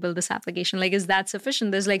wanted to build this application, like, is that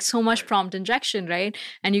sufficient? There's like so much prompt injection, right?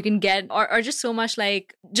 And you can get, or just so much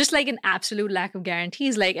like, just like an absolute lack of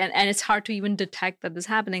guarantees, like, and it's hard to even detect that this is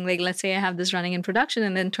happening. Like, let's say I have this running in production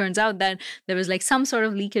and then turns out that there was like some sort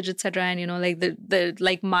of leakage, etc. And, like the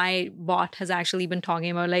like my bot has actually been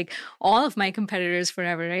talking about like all of my competitors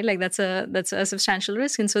forever, right? Like that's a substantial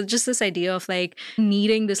risk. And so just this idea of like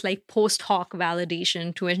needing this like post hoc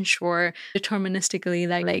validation to ensure deterministically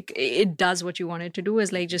that like it does what you want it to do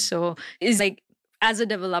is like just so is like, as a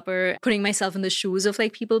developer, putting myself in the shoes of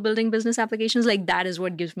like people building business applications, like that is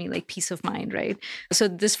what gives me like peace of mind, right? So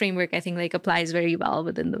this framework, I think, like applies very well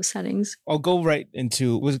within those settings. I'll go right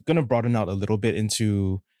into, we're going to broaden out a little bit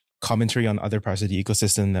into commentary on other parts of the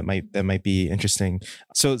ecosystem that might be interesting.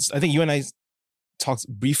 So I think you and I talked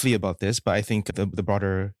briefly about this, but I think the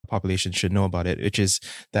broader population should know about it, which is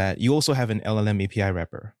that you also have an LLM API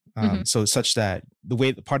wrapper. So such that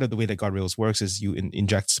part of the way that Guardrails works is you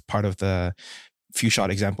inject part of the few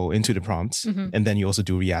shot example into the prompts, and then you also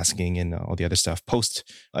do re-asking and all the other stuff post.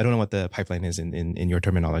 I don't know what the pipeline is in your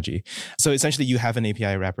terminology. So essentially you have an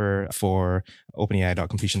API wrapper for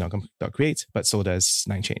OpenAI.completion.create, but so does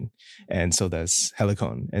LangChain, and so does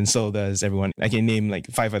Helicon, and so does everyone. I can name like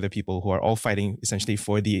 5 other people who are all fighting essentially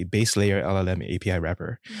for the base layer LLM API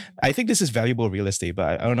wrapper. I think this is valuable real estate,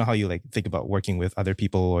 but I don't know how you like think about working with other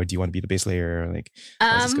people, or do you want to be the base layer? Or, like,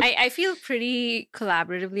 I feel pretty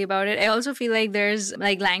collaboratively about it. I also feel like there's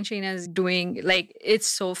like LangChain is doing like it's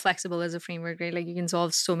so flexible as a framework, right? Like you can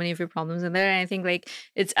solve so many of your problems in there. And I think like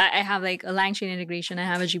I have like a LangChain integration, I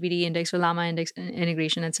have a GPT index or Llama index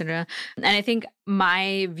integration, etc. And I think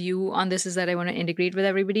my view on this is that I want to integrate with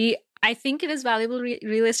everybody. I think it is valuable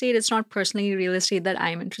real estate. It's not personally real estate that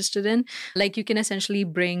I'm interested in. Like you can essentially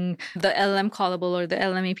bring the LLM callable or the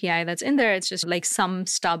LLM API that's in there. It's just like some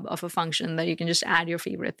stub of a function that you can just add your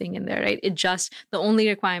favorite thing in there, right? The only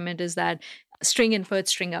requirement is that string input,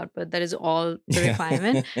 string output. That is all the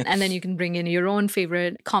requirement. And then you can bring in your own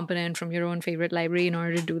favorite component from your own favorite library in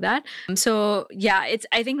order to do that. So yeah,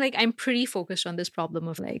 I think like I'm pretty focused on this problem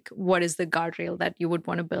of like, what is the guardrail that you would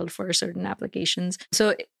want to build for certain applications?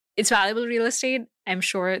 So it's valuable real estate. I'm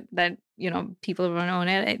sure that, people want to own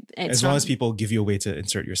it. As long as people give you a way to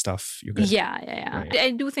insert your stuff, you're good. Yeah. Right.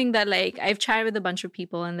 I do think that like I've chatted with a bunch of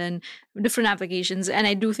people and then different applications. And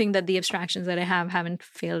I do think that the abstractions that I haven't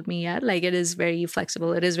failed me yet. Like it is very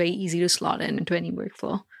flexible. It is very easy to slot into any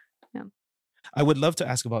workflow. Yeah. I would love to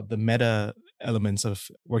ask about the meta elements of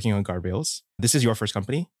working on Guardrails. This is your first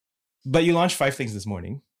company, but you launched 5 things this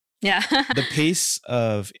morning. Yeah. The pace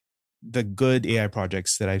of the good AI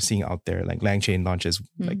projects that I've seen out there, like LangChain launches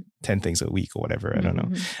like 10 things a week or whatever. I don't know.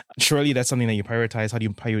 Surely that's something that you prioritize. How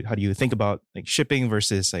do you think about like shipping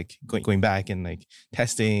versus like going back and like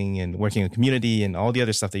testing and working in a community and all the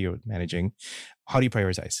other stuff that you're managing? How do you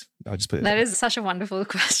prioritize? I'll just put it that is such a wonderful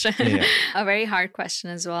question. Yeah. A very hard question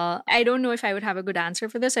as well. I don't know if I would have a good answer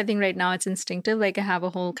for this. I think right now it's instinctive. Like I have a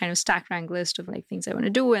whole kind of stack rank list of like things I want to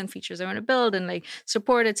do and features I want to build and like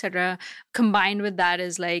support, etc. Combined with that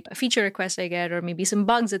is like a feature request I get or maybe some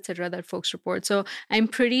bugs, etc. that folks report. So I'm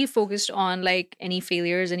pretty focused on like any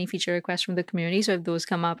failures, any feature requests from the community. So if those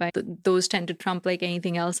come up, those tend to trump like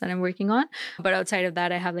anything else that I'm working on. But outside of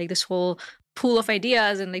that, I have like this whole pool of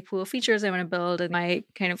ideas and like pool of features I want to build, and I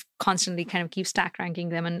kind of constantly kind of keep stack ranking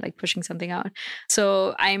them and like pushing something out.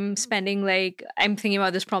 So I'm thinking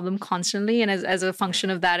about this problem constantly, and as a function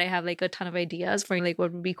of that, I have like a ton of ideas for like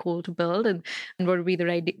what would be cool to build and what would be the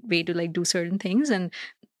right way to like do certain things. And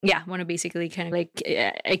yeah, I want to basically kind of like,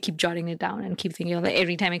 I keep jotting it down and keep thinking of like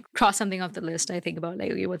every time I cross something off the list, I think about like,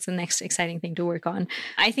 okay, what's the next exciting thing to work on?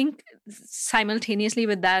 I think simultaneously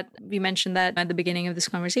with that, we mentioned that at the beginning of this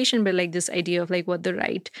conversation, but like this idea of like what the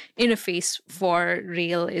right interface for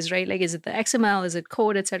Rail is, right? Like, is it the XML? Is it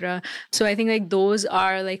code, etc.? So I think like those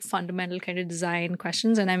are like fundamental kind of design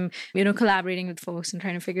questions. And I'm, collaborating with folks and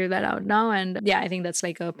trying to figure that out now. And yeah, I think that's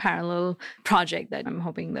like a parallel project that I'm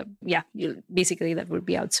hoping that, basically that would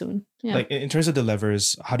be out soon. Yeah. Like in terms of the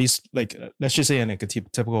levers, how do you like, let's just say in like a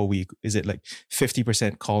typical week, is it like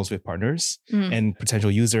 50% calls with partners and potential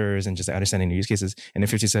users and just understanding the use cases, and then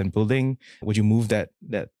 50% building? Would you move that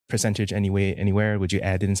percentage anywhere? Would you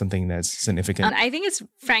add in something that's significant? And I think it's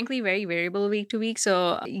frankly very variable week to week.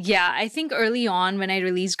 So yeah, I think early on when I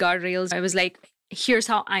released Guardrails, I was like, here's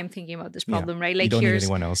how I'm thinking about this problem, right? Like, you don't need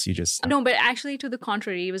anyone else. You just... No, but actually to the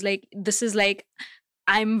contrary, it was like, this is like,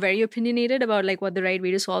 I'm very opinionated about like what the right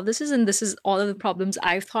way to solve this is. And this is all of the problems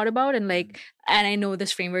I've thought about. And I know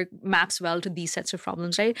this framework maps well to these sets of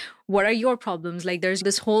problems, right? What are your problems? Like there's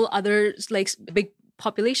this whole other like big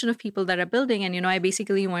population of people that are building. And, I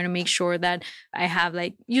basically want to make sure that I have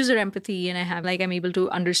like user empathy and I have like, I'm able to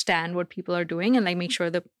understand what people are doing and like make sure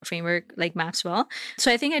the framework like maps well.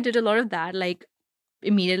 So I think I did a lot of that, like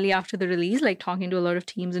immediately after the release, like talking to a lot of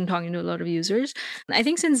teams and talking to a lot of users. I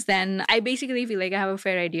think since then, I basically feel like I have a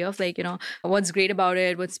fair idea of like, what's great about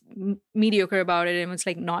it, what's mediocre about it, and what's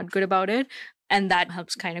like not good about it. And that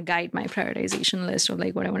helps kind of guide my prioritization list of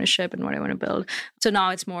like what I want to ship and what I want to build. So now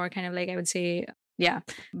it's more kind of like, I would say,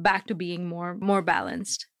 back to being more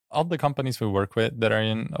balanced. All the companies we work with that are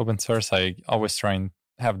in open source, I always try and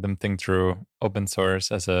have them think through open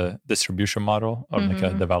source as a distribution model or like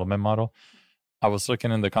a development model. I was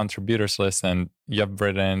looking in the contributors list and you've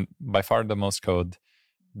written by far the most code.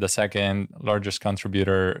 The second largest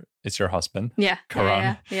contributor is your husband,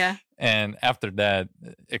 Karan. Yeah. And after that,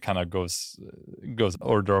 it kind of goes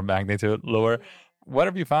order of magnitude lower. What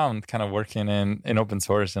have you found kind of working in open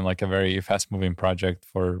source in like a very fast moving project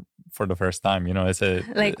for the first time? Is it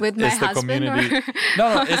like with my husband? Community, or?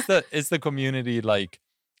 No, is the community like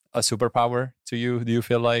a superpower to you? Do you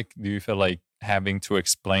feel like having to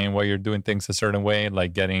explain why you're doing things a certain way,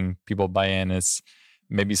 like getting people buy-in is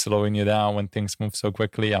maybe slowing you down when things move so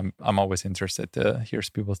quickly? I'm always interested to hear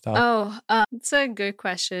people's thoughts. It's a good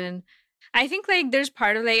question. I think like there's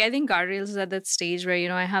part of like, I think Guardrails is at that stage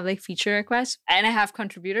where, I have like feature requests and I have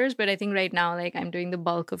contributors, but I think right now, like I'm doing the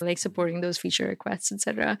bulk of like supporting those feature requests,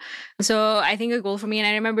 etc. So I think a goal for me, and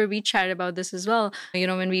I remember we chatted about this as well,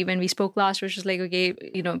 when we spoke last, which was like, okay,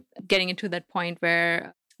 getting into that point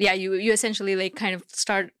where you essentially like kind of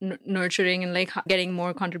start nurturing and like getting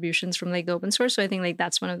more contributions from like the open source. So I think like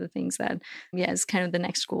that's one of the things that, is kind of the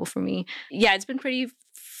next goal for me. Yeah, it's been pretty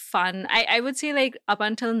fun. I would say like up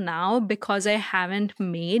until now, because I haven't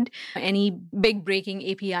made any big breaking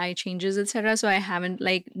API changes, etc. So I haven't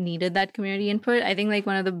like needed that community input. I think like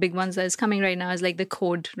one of the big ones that is coming right now is like the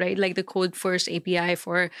code, right? Like the code first API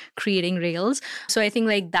for creating Rails. So I think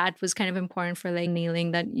like that was kind of important for like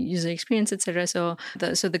nailing that user experience, etc. So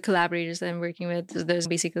the collaborators that I'm working with, there's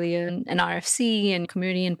basically an RFC and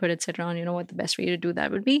community input, etc. on what the best way to do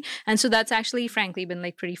that would be. And so that's actually frankly been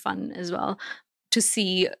like pretty fun as well, to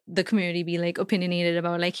see the community be like opinionated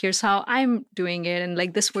about like, here's how I'm doing it, and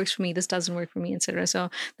like this works for me, this doesn't work for me, etc. So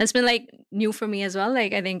that's been like new for me as well.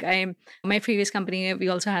 Like I think my previous company, we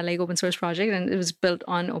also had like open source project and it was built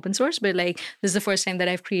on open source, but like this is the first time that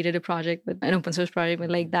I've created a project with an open source project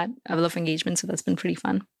with like that level of engagement. So that's been pretty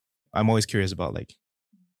fun. I'm always curious about like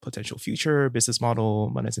potential future business model,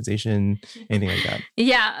 monetization, anything like that.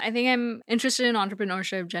 Yeah, I think I'm interested in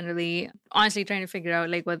entrepreneurship generally. Honestly, trying to figure out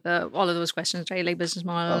like what all of those questions, right? Like business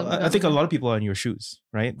model. I think a lot of people are in your shoes,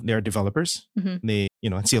 right? They're developers. Mm-hmm. They,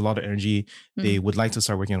 see a lot of energy. Mm-hmm. They would like to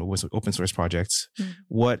start working on open source projects. Mm-hmm.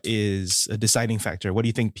 What is a deciding factor? What do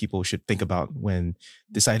you think people should think about when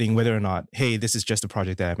deciding whether or not, hey, this is just a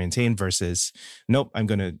project that I maintain versus, nope, I'm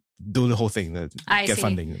going to do the whole thing, get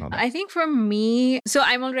funding and all that? I think for me, so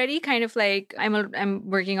I'm already kind of like, I'm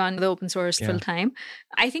working on the open source full time.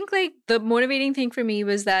 I think like the motivating thing for me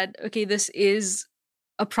was that, okay, this is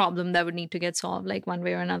a problem that would need to get solved like one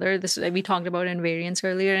way or another. This we talked about invariance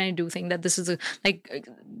earlier, and I do think that this is like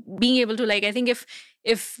being able to like, I think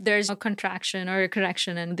if there's a contraction or a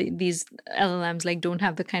correction and these LLMs like don't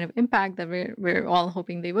have the kind of impact that we're all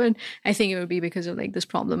hoping they would, I think it would be because of like this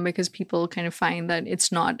problem, because people kind of find that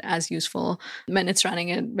it's not as useful when it's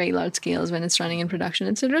running at very large scales, when it's running in production,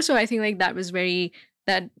 etc. So I think like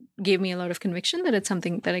that gave me a lot of conviction that it's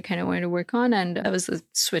something that I kind of wanted to work on, and that was a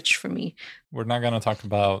switch for me. We're not going to talk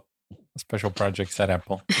about special projects at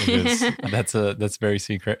Apple. That's very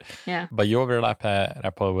secret. Yeah. But you overlap at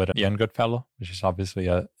Apple with Ian Goodfellow, which is obviously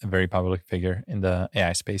a very public figure in the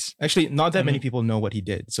AI space. Actually, not that many people know what he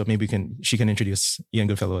did, so maybe she can introduce Ian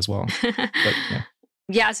Goodfellow as well. But, yeah.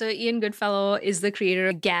 Yeah, so Ian Goodfellow is the creator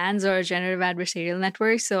of GANs, or Generative Adversarial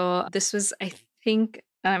Network. So this was, I think,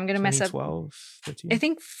 I'm going to mess up. 2012, 13? I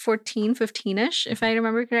think 14, 15-ish, if I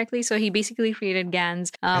remember correctly. So he basically created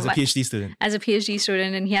GANs. As a PhD student. As a PhD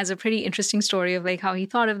student. And he has a pretty interesting story of like how he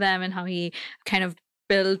thought of them and how he kind of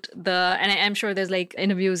built and I'm sure there's like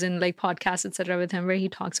interviews and like podcasts, etc. with him where he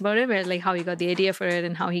talks about it, where like how he got the idea for it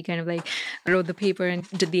and how he kind of like wrote the paper and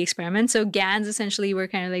did the experiment. So GANs essentially were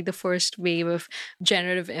kind of like the first wave of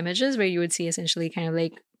generative images, where you would see essentially kind of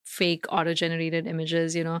like fake auto-generated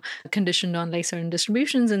images, conditioned on like certain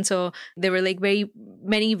distributions. And so there were like very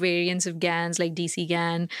many variants of GANs, like DC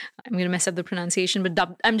GAN. I'm going to mess up the pronunciation, but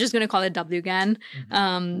I'm just going to call it WGAN.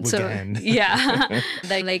 Yeah,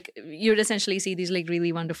 like you'd essentially see these like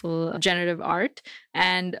really wonderful generative art.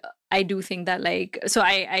 And I do think that so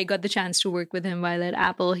I got the chance to work with him while at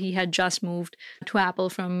Apple. He had just moved to Apple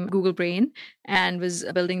from Google Brain and was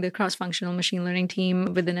building the cross-functional machine learning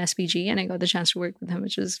team within SPG. And I got the chance to work with him,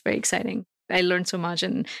 which was very exciting. I learned so much,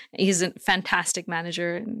 and he's a fantastic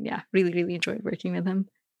manager. And yeah, really, really enjoyed working with him.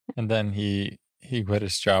 And then he quit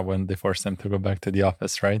his job when they forced him to go back to the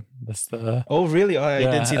office, right? That's the... Oh, really? Oh, I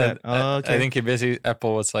didn't see that. Okay. I think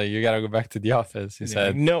Apple was like, you got to go back to the office. He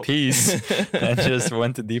said, no, peace, and just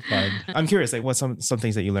went to DeepMind. I'm curious, like, what's some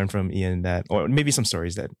things that you learned from Ian or maybe some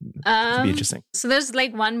stories that could be interesting? So there's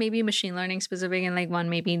like one maybe machine learning specific and like one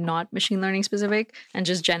maybe not machine learning specific, and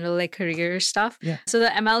just general like career stuff. Yeah. So the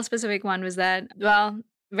ML specific one was that,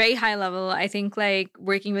 very high level. I think like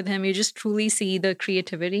working with him, you just truly see the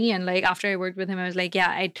creativity. And like after I worked with him, I was like, yeah,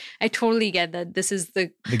 I totally get that this is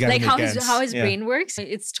the guy like how his brain works.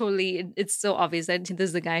 It's so obvious that this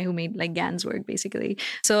is the guy who made like GANs work basically.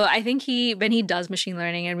 So I think when he does machine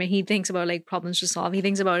learning and when he thinks about like problems to solve, he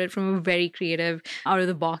thinks about it from a very creative, out of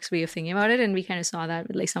the box way of thinking about it. And we kind of saw that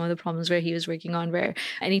with like some of the problems where he was working on, where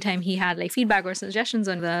anytime he had like feedback or suggestions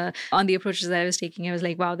on the approaches that I was taking, I was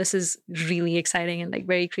like, wow, this is really exciting and like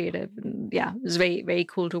very very creative. And yeah, it was very, very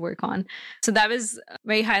cool to work on. So that was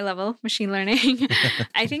very high level machine learning.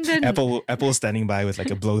 I think that Apple standing by with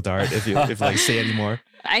like a blow dart if like say any more.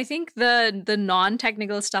 I think the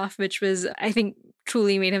non-technical stuff, which was, I think,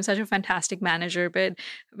 truly made him such a fantastic manager. But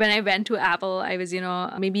when I went to Apple, I was,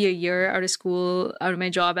 maybe a year out of school, out of my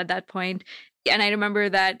job at that point. And I remember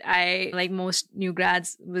that I, like most new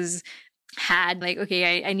grads, had like,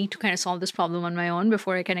 okay, I need to kind of solve this problem on my own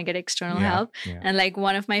before I kind of get external help. Yeah. And like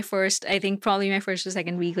one of my first, I think probably my first or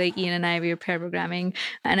second week, like Ian and I, we were pair programming.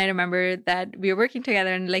 And I remember that we were working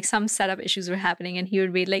together and like some setup issues were happening and he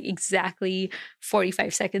would wait like exactly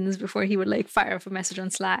 45 seconds before he would like fire off a message on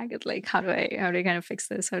Slack. It's like, how do I kind of fix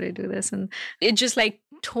this? How do I do this? And it just like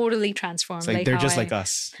totally transformed. It's like they're just like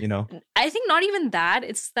us, I think not even that.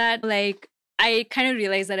 It's that like, I kind of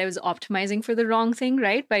realized that I was optimizing for the wrong thing,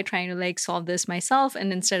 right? By trying to like solve this myself.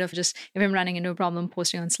 And instead of just, if I'm running into a problem,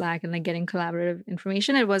 posting on Slack and like getting collaborative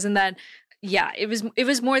information, it wasn't that, it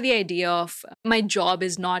was more the idea of my job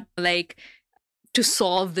is not like to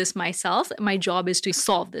solve this myself. My job is to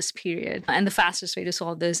solve this, period. And the fastest way to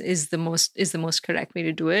solve this is the most correct way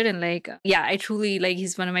to do it. And like, I truly like,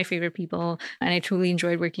 he's one of my favorite people and I truly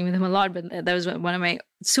enjoyed working with him a lot. But that was one of my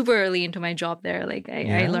super early into my job there. Like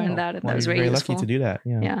I learned that and that was very useful. Lucky to do that.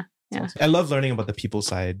 Yeah. Awesome. I love learning about the people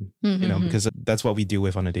side, because that's what we deal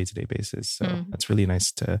with on a day-to-day basis. So that's really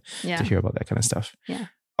nice to hear about that kind of stuff. Yeah.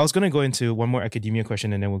 I was going to go into one more academia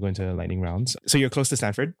question and then we'll go into lightning rounds. So you're close to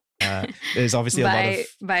Stanford. There's obviously a lot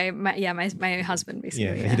of... my husband,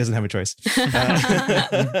 basically. Yeah, he doesn't have a choice.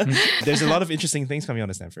 There's a lot of interesting things coming out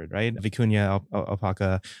of Stanford, right? Vicuña,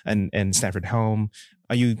 Alpaca, and Stanford Helm.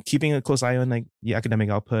 Are you keeping a close eye on like the academic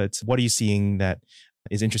output? What are you seeing that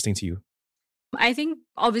is interesting to you? I think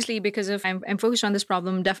obviously because of I'm focused on this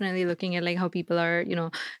problem, definitely looking at like how people are,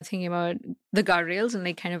 thinking about the guardrails and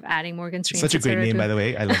like kind of adding more constraints. Such a great name, by the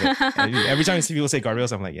way. I love it. Every time I see people say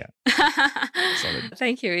guardrails, I'm like, yeah. Solid.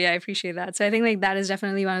 Thank you. Yeah, I appreciate that. So I think like that is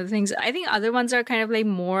definitely one of the things. I think other ones are kind of like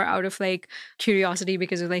more out of like curiosity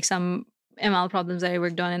because of like some ML problems that I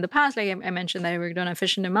worked on in the past. Like I mentioned that I worked on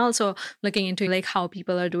efficient ML. So looking into like how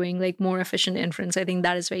people are doing like more efficient inference, I think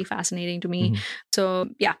that is very fascinating to me. So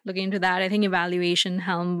yeah, looking into that. I think evaluation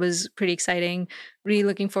Helm was pretty exciting. Really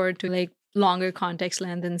looking forward to like longer context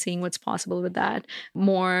length and seeing what's possible with that.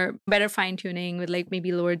 Better fine tuning with like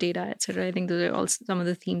maybe lower data, etc. I think those are all some of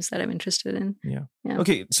the themes that I'm interested in. Yeah.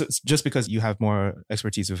 Okay. So just because you have more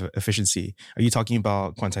expertise with efficiency, are you talking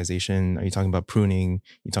about quantization? Are you talking about pruning?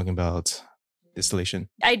 Are you talking about distillation?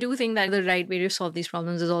 I do think that the right way to solve these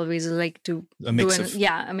problems is always like to a mix of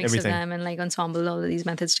them and like ensemble all of these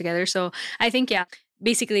methods together. So I think,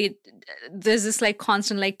 basically there's this like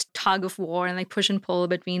constant like tug of war and like push and pull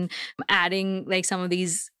between adding like some of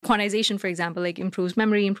these quantization, for example, like improves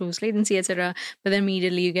memory, improves latency, etc. But then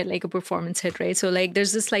immediately you get like a performance hit, right? So like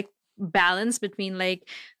there's this like balance between like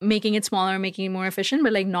making it smaller, making it more efficient,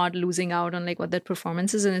 but like not losing out on like what that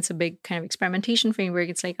performance is. And it's a big kind of experimentation framework.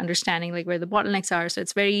 It's like understanding like where the bottlenecks are. So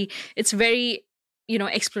it's very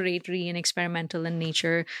exploratory and experimental in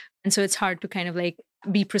nature. And so it's hard to kind of like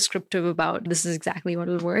be prescriptive about this is exactly what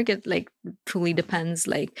will work. It like truly depends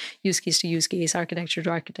like use case to use case, architecture to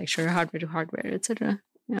architecture, hardware to hardware, etc.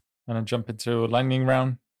 Yeah. Want to jump into lightning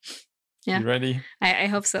round? Yeah. You ready? I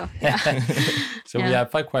hope so. Yeah. So we have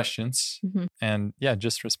 5 questions and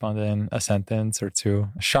just respond in a sentence or 2.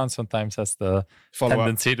 Sean sometimes has the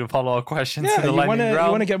tendency to follow up questions in the lightning round.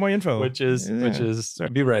 You want to get more info. Which is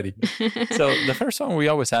be ready. So the first one we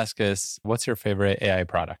always ask is, what's your favorite AI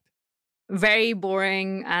product? Very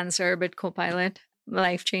boring answer, but Copilot.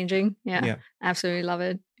 Life-changing. Yeah. Absolutely love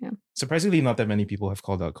it. Yeah. Surprisingly, not that many people have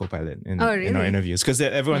called out Copilot in our interviews because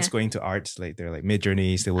everyone's going to art, like they're like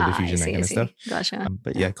Midjourney, Stable Diffusion, that kind of stuff. Gotcha.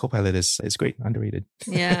 But Copilot is great, underrated.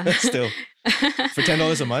 Yeah. Still, for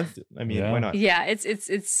 $10 a month, I mean, why not? Yeah,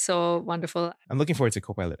 it's so wonderful. I'm looking forward to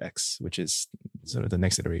Copilot X, which is sort of the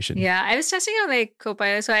next iteration. Yeah, I was testing out like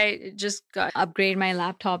Copilot, so I just upgrade my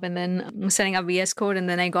laptop and then I'm setting up VS Code, and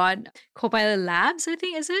then I got Copilot Labs, I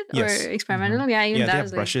think, is it? Yes. Or experimental? Yeah, even that they have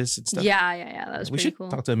was brushes and stuff. Yeah, that was pretty cool.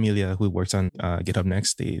 We should talk to Amelia, who works on GitHub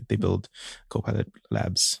Next. They build Copilot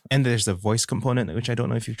Labs, and there's the voice component, which I don't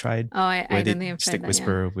know if you've tried. Oh, I don't think I've tried stick that,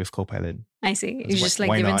 Whisper with Copilot. I see. You just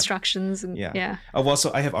like give instructions. And, yeah. Oh, well,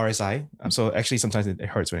 so I have RSI. So actually, sometimes it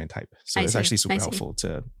hurts when I type. So it's actually super helpful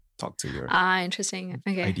to talk to your interesting.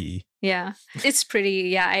 Okay. IDE. Yeah, it's pretty.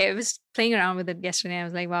 Yeah, I was playing around with it yesterday. I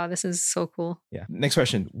was like, wow, this is so cool. Yeah. Next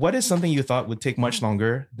question. What is something you thought would take much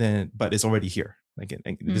longer but it's already here? Like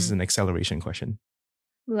this is an acceleration question.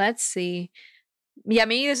 Let's see. Yeah,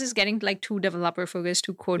 maybe this is getting like too developer focused,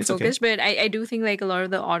 too code focused, but I do think like a lot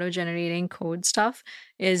of the auto generating code stuff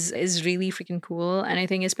is really freaking cool. And I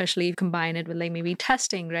think especially if you combine it with like maybe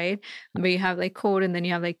testing, right? Where you have like code and then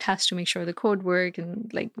you have like tests to make sure the code work, and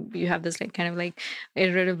like you have this like kind of like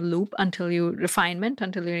iterative loop until you're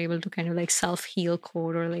able to kind of like self-heal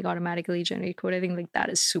code or like automatically generate code. I think like that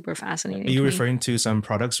is super fascinating. Are you referring to some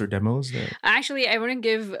products or demos? Actually, I want to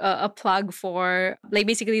give a plug for like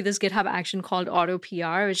basically this GitHub action called Auto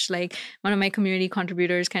PR, which like one of my community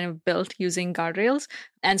contributors kind of built using Guardrails.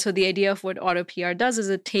 And so the idea of what Auto PR does is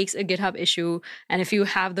it takes a GitHub issue, and if you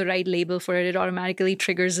have the right label for it, it automatically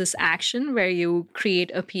triggers this action where you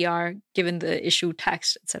create a PR given the issue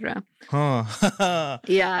text, etc. Huh.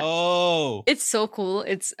 Yeah. Oh. It's so cool.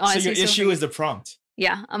 It's honestly so your issue is the prompt.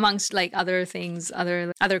 Yeah, amongst like other things,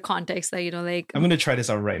 other contexts that, you know, like I'm gonna try this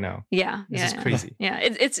out right now. Yeah, this is crazy. Yeah,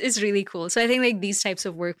 it's really cool. So I think like these types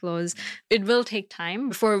of workflows, it will take time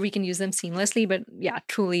before we can use them seamlessly, but yeah,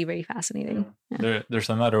 truly very fascinating. Yeah. There's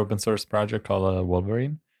another open source project called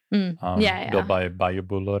Wolverine. Built by Bayou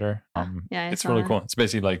Bootloader. It's really cool. It's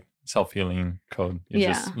basically like self-healing code. You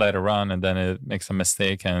just let it run, and then it makes a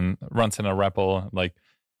mistake and runs in a REPL, like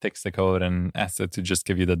takes the code and asks it to just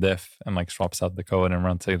give you the diff and like swaps out the code and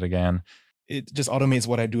runs it again. It just automates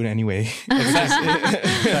what I do anyway.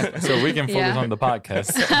 So we can focus on the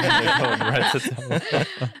podcast.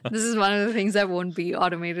 This is one of the things that won't be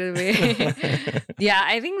automated away.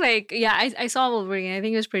 I think like, I saw Wolverine. I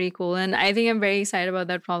think it was pretty cool. And I think I'm very excited about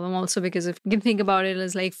that problem also because if you can think about it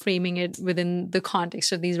as like framing it within the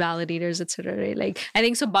context of these validators, etc. Right? Like I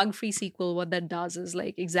think so bug-free SQL, what that does is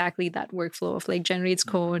like exactly that workflow of like generates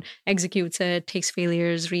code, executes it, takes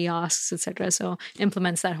failures, re-asks, etc. So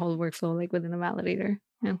implements that whole workflow like within a validator.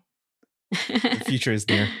 Yeah. The future is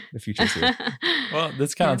there. The future is here. Well,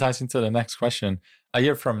 this kind of ties into the next question. A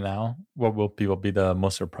year from now, what will people be the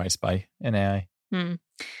most surprised by in AI?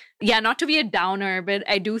 Yeah, not to be a downer, but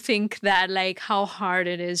I do think that like how hard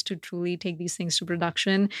it is to truly take these things to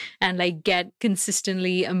production and like get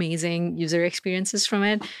consistently amazing user experiences from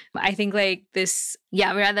it. I think like this,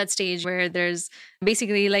 we're at that stage where there's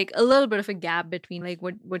basically like a little bit of a gap between like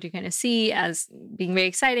what you kind of see as being very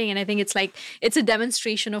exciting. And I think it's like, it's a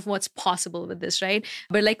demonstration of what's possible with this, right?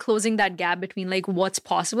 But like closing that gap between like what's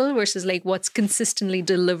possible versus like what's consistently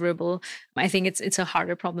deliverable, I think it's a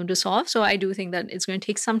harder problem to solve. So I do think that it's going to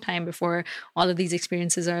take some time before all of these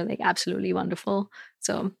experiences are like absolutely wonderful.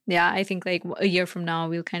 So I think like a year from now,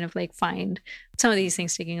 we'll kind of like find some of these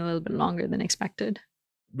things taking a little bit longer than expected.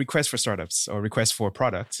 Request for startups or request for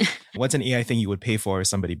products. What's an AI thing you would pay for if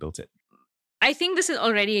somebody built it? I think this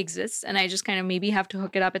already exists and I just kind of maybe have to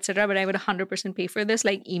hook it up, etc. But I would 100% pay for this,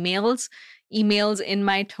 like emails in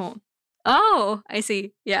my tone. Oh, I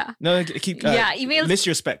see. Yeah. No, keep. Emails. List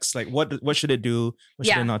your specs. Like, what should it do? What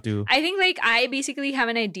should it not do? I think like I basically have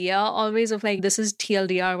an idea always of like this is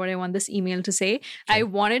TLDR. What I want this email to say. Okay. I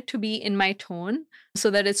want it to be in my tone so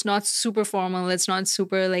that it's not super formal. It's not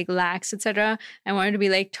super like lax, etc. I want it to be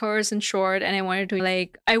like terse and short, and I want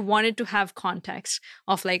it to have context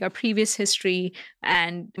of like our previous history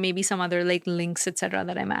and maybe some other like links, etc.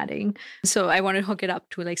 that I'm adding. So I want to hook it up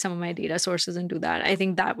to like some of my data sources and do that. I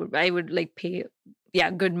think I would like pay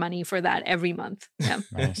good money for that every month. Yeah.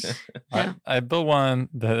 Nice. I built one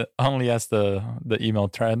that only has the email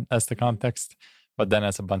thread as the context, but then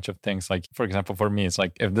has a bunch of things. Like, for example, for me, it's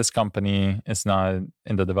like if this company is not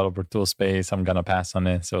in the developer tool space, I'm going to pass on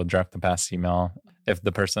it. So draft a pass email. If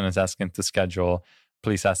the person is asking to schedule,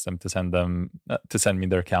 please ask them to send me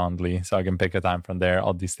their Calendly so I can pick a time from there,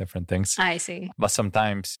 all these different things. I see. But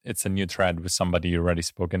sometimes it's a new thread with somebody you already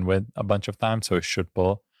spoken with a bunch of times. So it should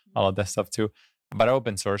pull all of that stuff too. But I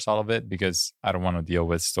open source all of it because I don't want to deal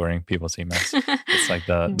with storing people's emails. It's like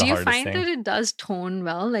the hardest thing. Do you find that it does tone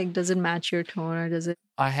well? Like, does it match your tone or does it?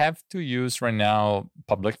 I have to use right now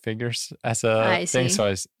public figures as a thing.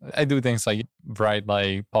 So I do things like write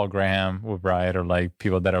like Paul Graham would write, or like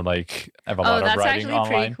people that are like have a lot of writing online. Oh,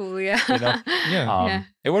 that's actually pretty cool. Yeah. You know?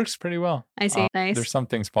 It works pretty well. I see. Nice. There's some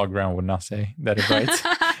things Paul Graham would not say that he writes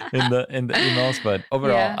in the emails, but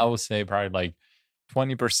overall, I would say probably like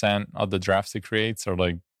 20% of the drafts it creates are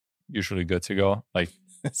like usually good to go. Like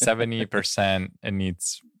 70% it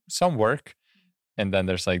needs some work. And then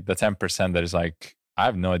there's like the 10% that is like, I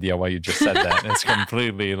have no idea why you just said that. It's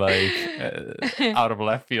completely like out of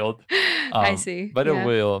left field. I see. But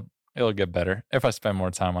it'll get better if I spend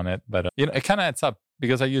more time on it. But it kind of adds up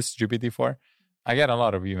because I use GPT-4. I get a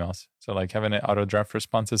lot of emails. So like having an auto draft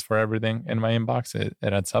responses for everything in my inbox, it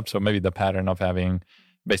adds up. So maybe the pattern of having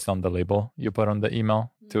based on the label you put on the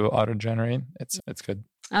email to auto generate, it's good.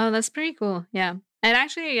 Oh, that's pretty cool. Yeah. And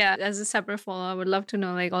actually, yeah, as a separate follow, I would love to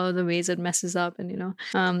know like all of the ways it messes up, and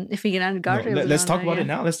if we can add guardrails. No, let's talk about it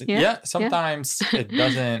now. Sometimes it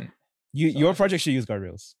doesn't. Your project should use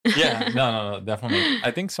guardrails. Yeah, no, definitely.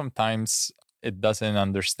 I think sometimes it doesn't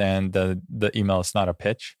understand that the email is not a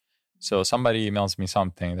pitch. So somebody emails me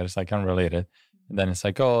something that's like unrelated, and then it's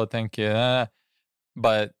like, oh, thank you.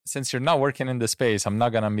 But since you're not working in the space, I'm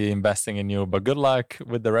not going to be investing in you. But good luck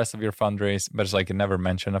with the rest of your fundraise. But it's like it never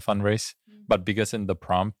mentioned a fundraise. But because in the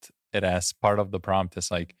prompt, it has part of the prompt is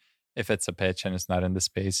like, if it's a pitch and it's not in the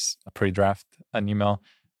space, a pre-draft, an email,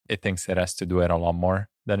 it thinks it has to do it a lot more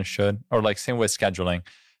than it should. Or like same with scheduling.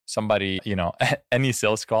 Somebody, any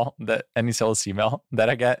sales call, any sales email that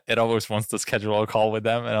I get, it always wants to schedule a call with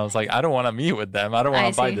them. And I was like, I don't want to meet with them. I don't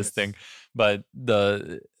want to buy this thing. But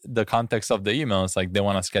the context of the email is like they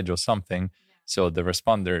want to schedule something. So the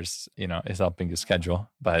responders, is helping you schedule,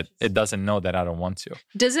 but it doesn't know that I don't want to.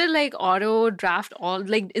 Does it like auto draft all,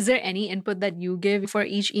 like, is there any input that you give for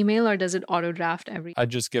each email, or does it auto draft every? I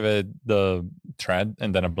just give it the thread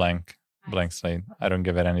and then a blank slate. I don't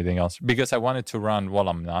give it anything else because I want it to run while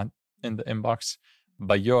I'm not in the inbox.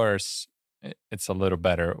 But yours, it's a little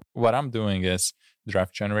better. What I'm doing is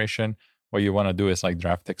draft generation. What you want to do is like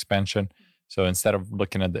draft expansion. So instead of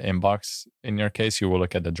looking at the inbox, in your case, you will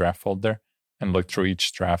look at the draft folder and look through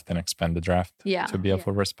each draft and expand the draft to be able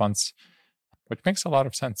for response, which makes a lot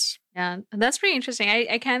of sense. Yeah, that's pretty interesting.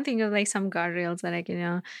 I can't think of like some guardrails that I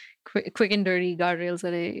can, quick and dirty guardrails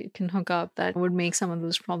that I can hook up that would make some of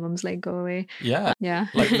those problems like go away. Yeah. Yeah.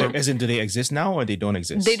 Like as in, do they exist now or they don't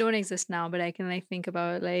exist? They don't exist now, but I can like think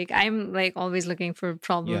about like, I'm like always looking for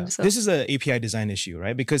problems. Yeah. So. This is an API design issue,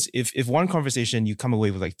 right? Because if one conversation you come away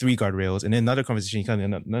with like 3 guardrails and then another conversation you come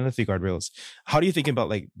in another 3 guardrails, how do you think about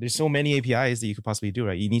like, there's so many APIs that you could possibly do,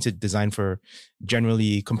 right? You need to design for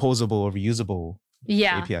generally composable or reusable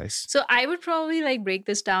APIs. So I would probably like break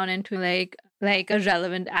this down into like a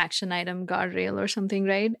relevant action item guardrail or something,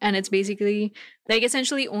 right? And it's basically like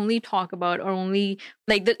essentially only talk about, or only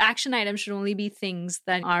like the action item should only be things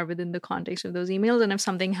that are within the context of those emails. And if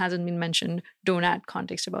something hasn't been mentioned, don't add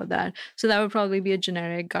context about that. So that would probably be a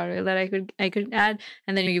generic guardrail that I could add.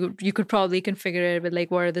 And then you could probably configure it with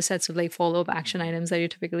like what are the sets of like follow-up action items that you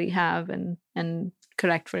typically have and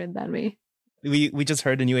correct for it that way. We just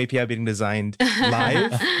heard a new API being designed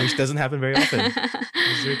live, which doesn't happen very often.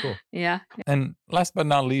 It's very cool. Yeah. And last but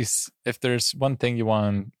not least, if there's one thing you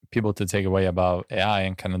want people to take away about AI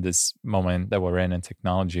and kind of this moment that we're in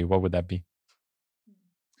technology, what would that be?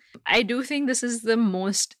 I do think this is the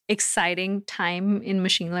most exciting time in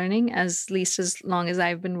machine learning, as least as long as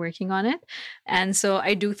I've been working on it. And so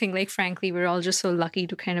I do think, like, frankly, we're all just so lucky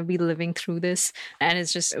to kind of be living through this. And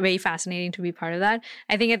it's just very fascinating to be part of that.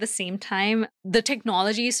 I think at the same time, the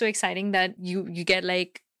technology is so exciting that you get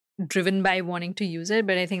like driven by wanting to use it.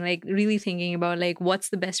 But I think like really thinking about like what's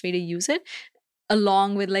the best way to use it,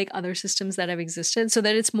 along with like other systems that have existed, so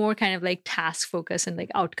that it's more kind of like task focused and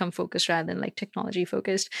like outcome focused rather than like technology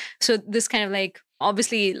focused. So this kind of like,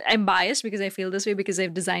 obviously I'm biased because I feel this way because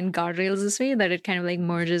I've designed guardrails this way, that it kind of like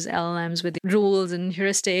merges LLMs with rules and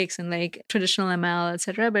heuristics and like traditional ML,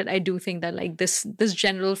 etc. But I do think that like this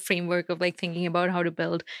general framework of like thinking about how to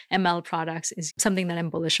build ML products is something that I'm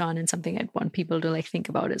bullish on and something I'd want people to like think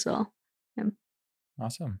about as well. Yeah.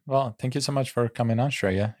 Awesome. Well, thank you so much for coming on,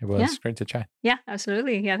 Shreya. It was great to chat. Yeah,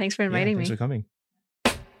 absolutely. Yeah, thanks for inviting me. Thanks for coming.